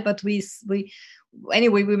oil, but we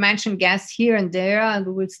mentioned gas here and there, and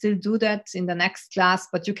we will still do that in the next class.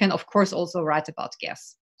 But you can, of course, also write about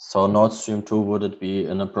gas. So Nord Stream 2, would it be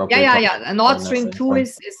inappropriate? Yeah. Nord Stream 2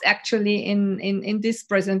 is actually in this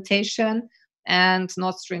presentation, and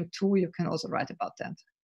Nord Stream 2 you can also write about that.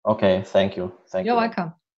 Okay, thank you. You're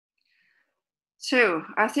welcome. So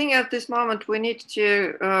I think at this moment we need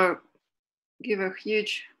to give a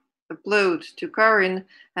huge applaud to Karin,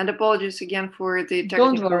 and apologies again for the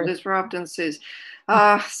technical disturbances.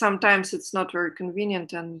 Sometimes it's not very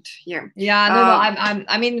convenient, and no.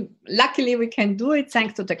 I mean, luckily we can do it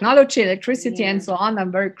thanks to technology, electricity, and so on.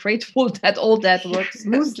 I'm very grateful that all that works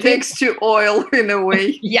smoothly. Thanks to oil, in a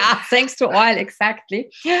way. Yeah, thanks to oil, exactly.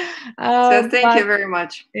 So thank you very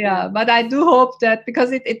much. Yeah, but I do hope that,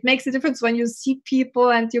 because it makes a difference when you see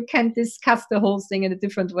people and you can discuss the whole thing in a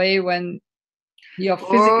different way when you're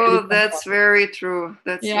physically. Oh, that's very true.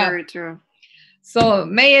 That's very true. So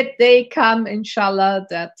may a day come, inshallah,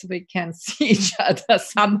 that we can see each other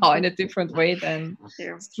somehow in a different way than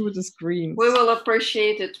through the screen. We will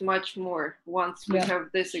appreciate it much more once we have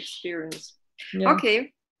this experience. Yeah.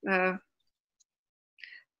 Okay.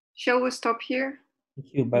 Shall we stop here?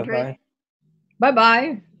 Thank you. Bye-bye.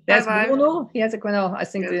 Bye-bye. There's Bruno. He has a question. I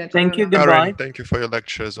think. Thank you. Goodbye. Karin, thank you for your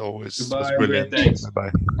lecture as always. It was brilliant.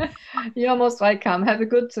 Bye-bye. You're most welcome. Have a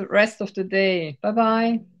good rest of the day.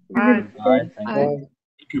 Bye-bye. Bye. Bye. Thank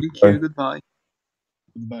you. Goodbye.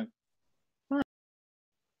 Goodbye.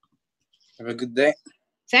 Have a good day.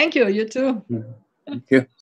 Thank you. You too. Thank you.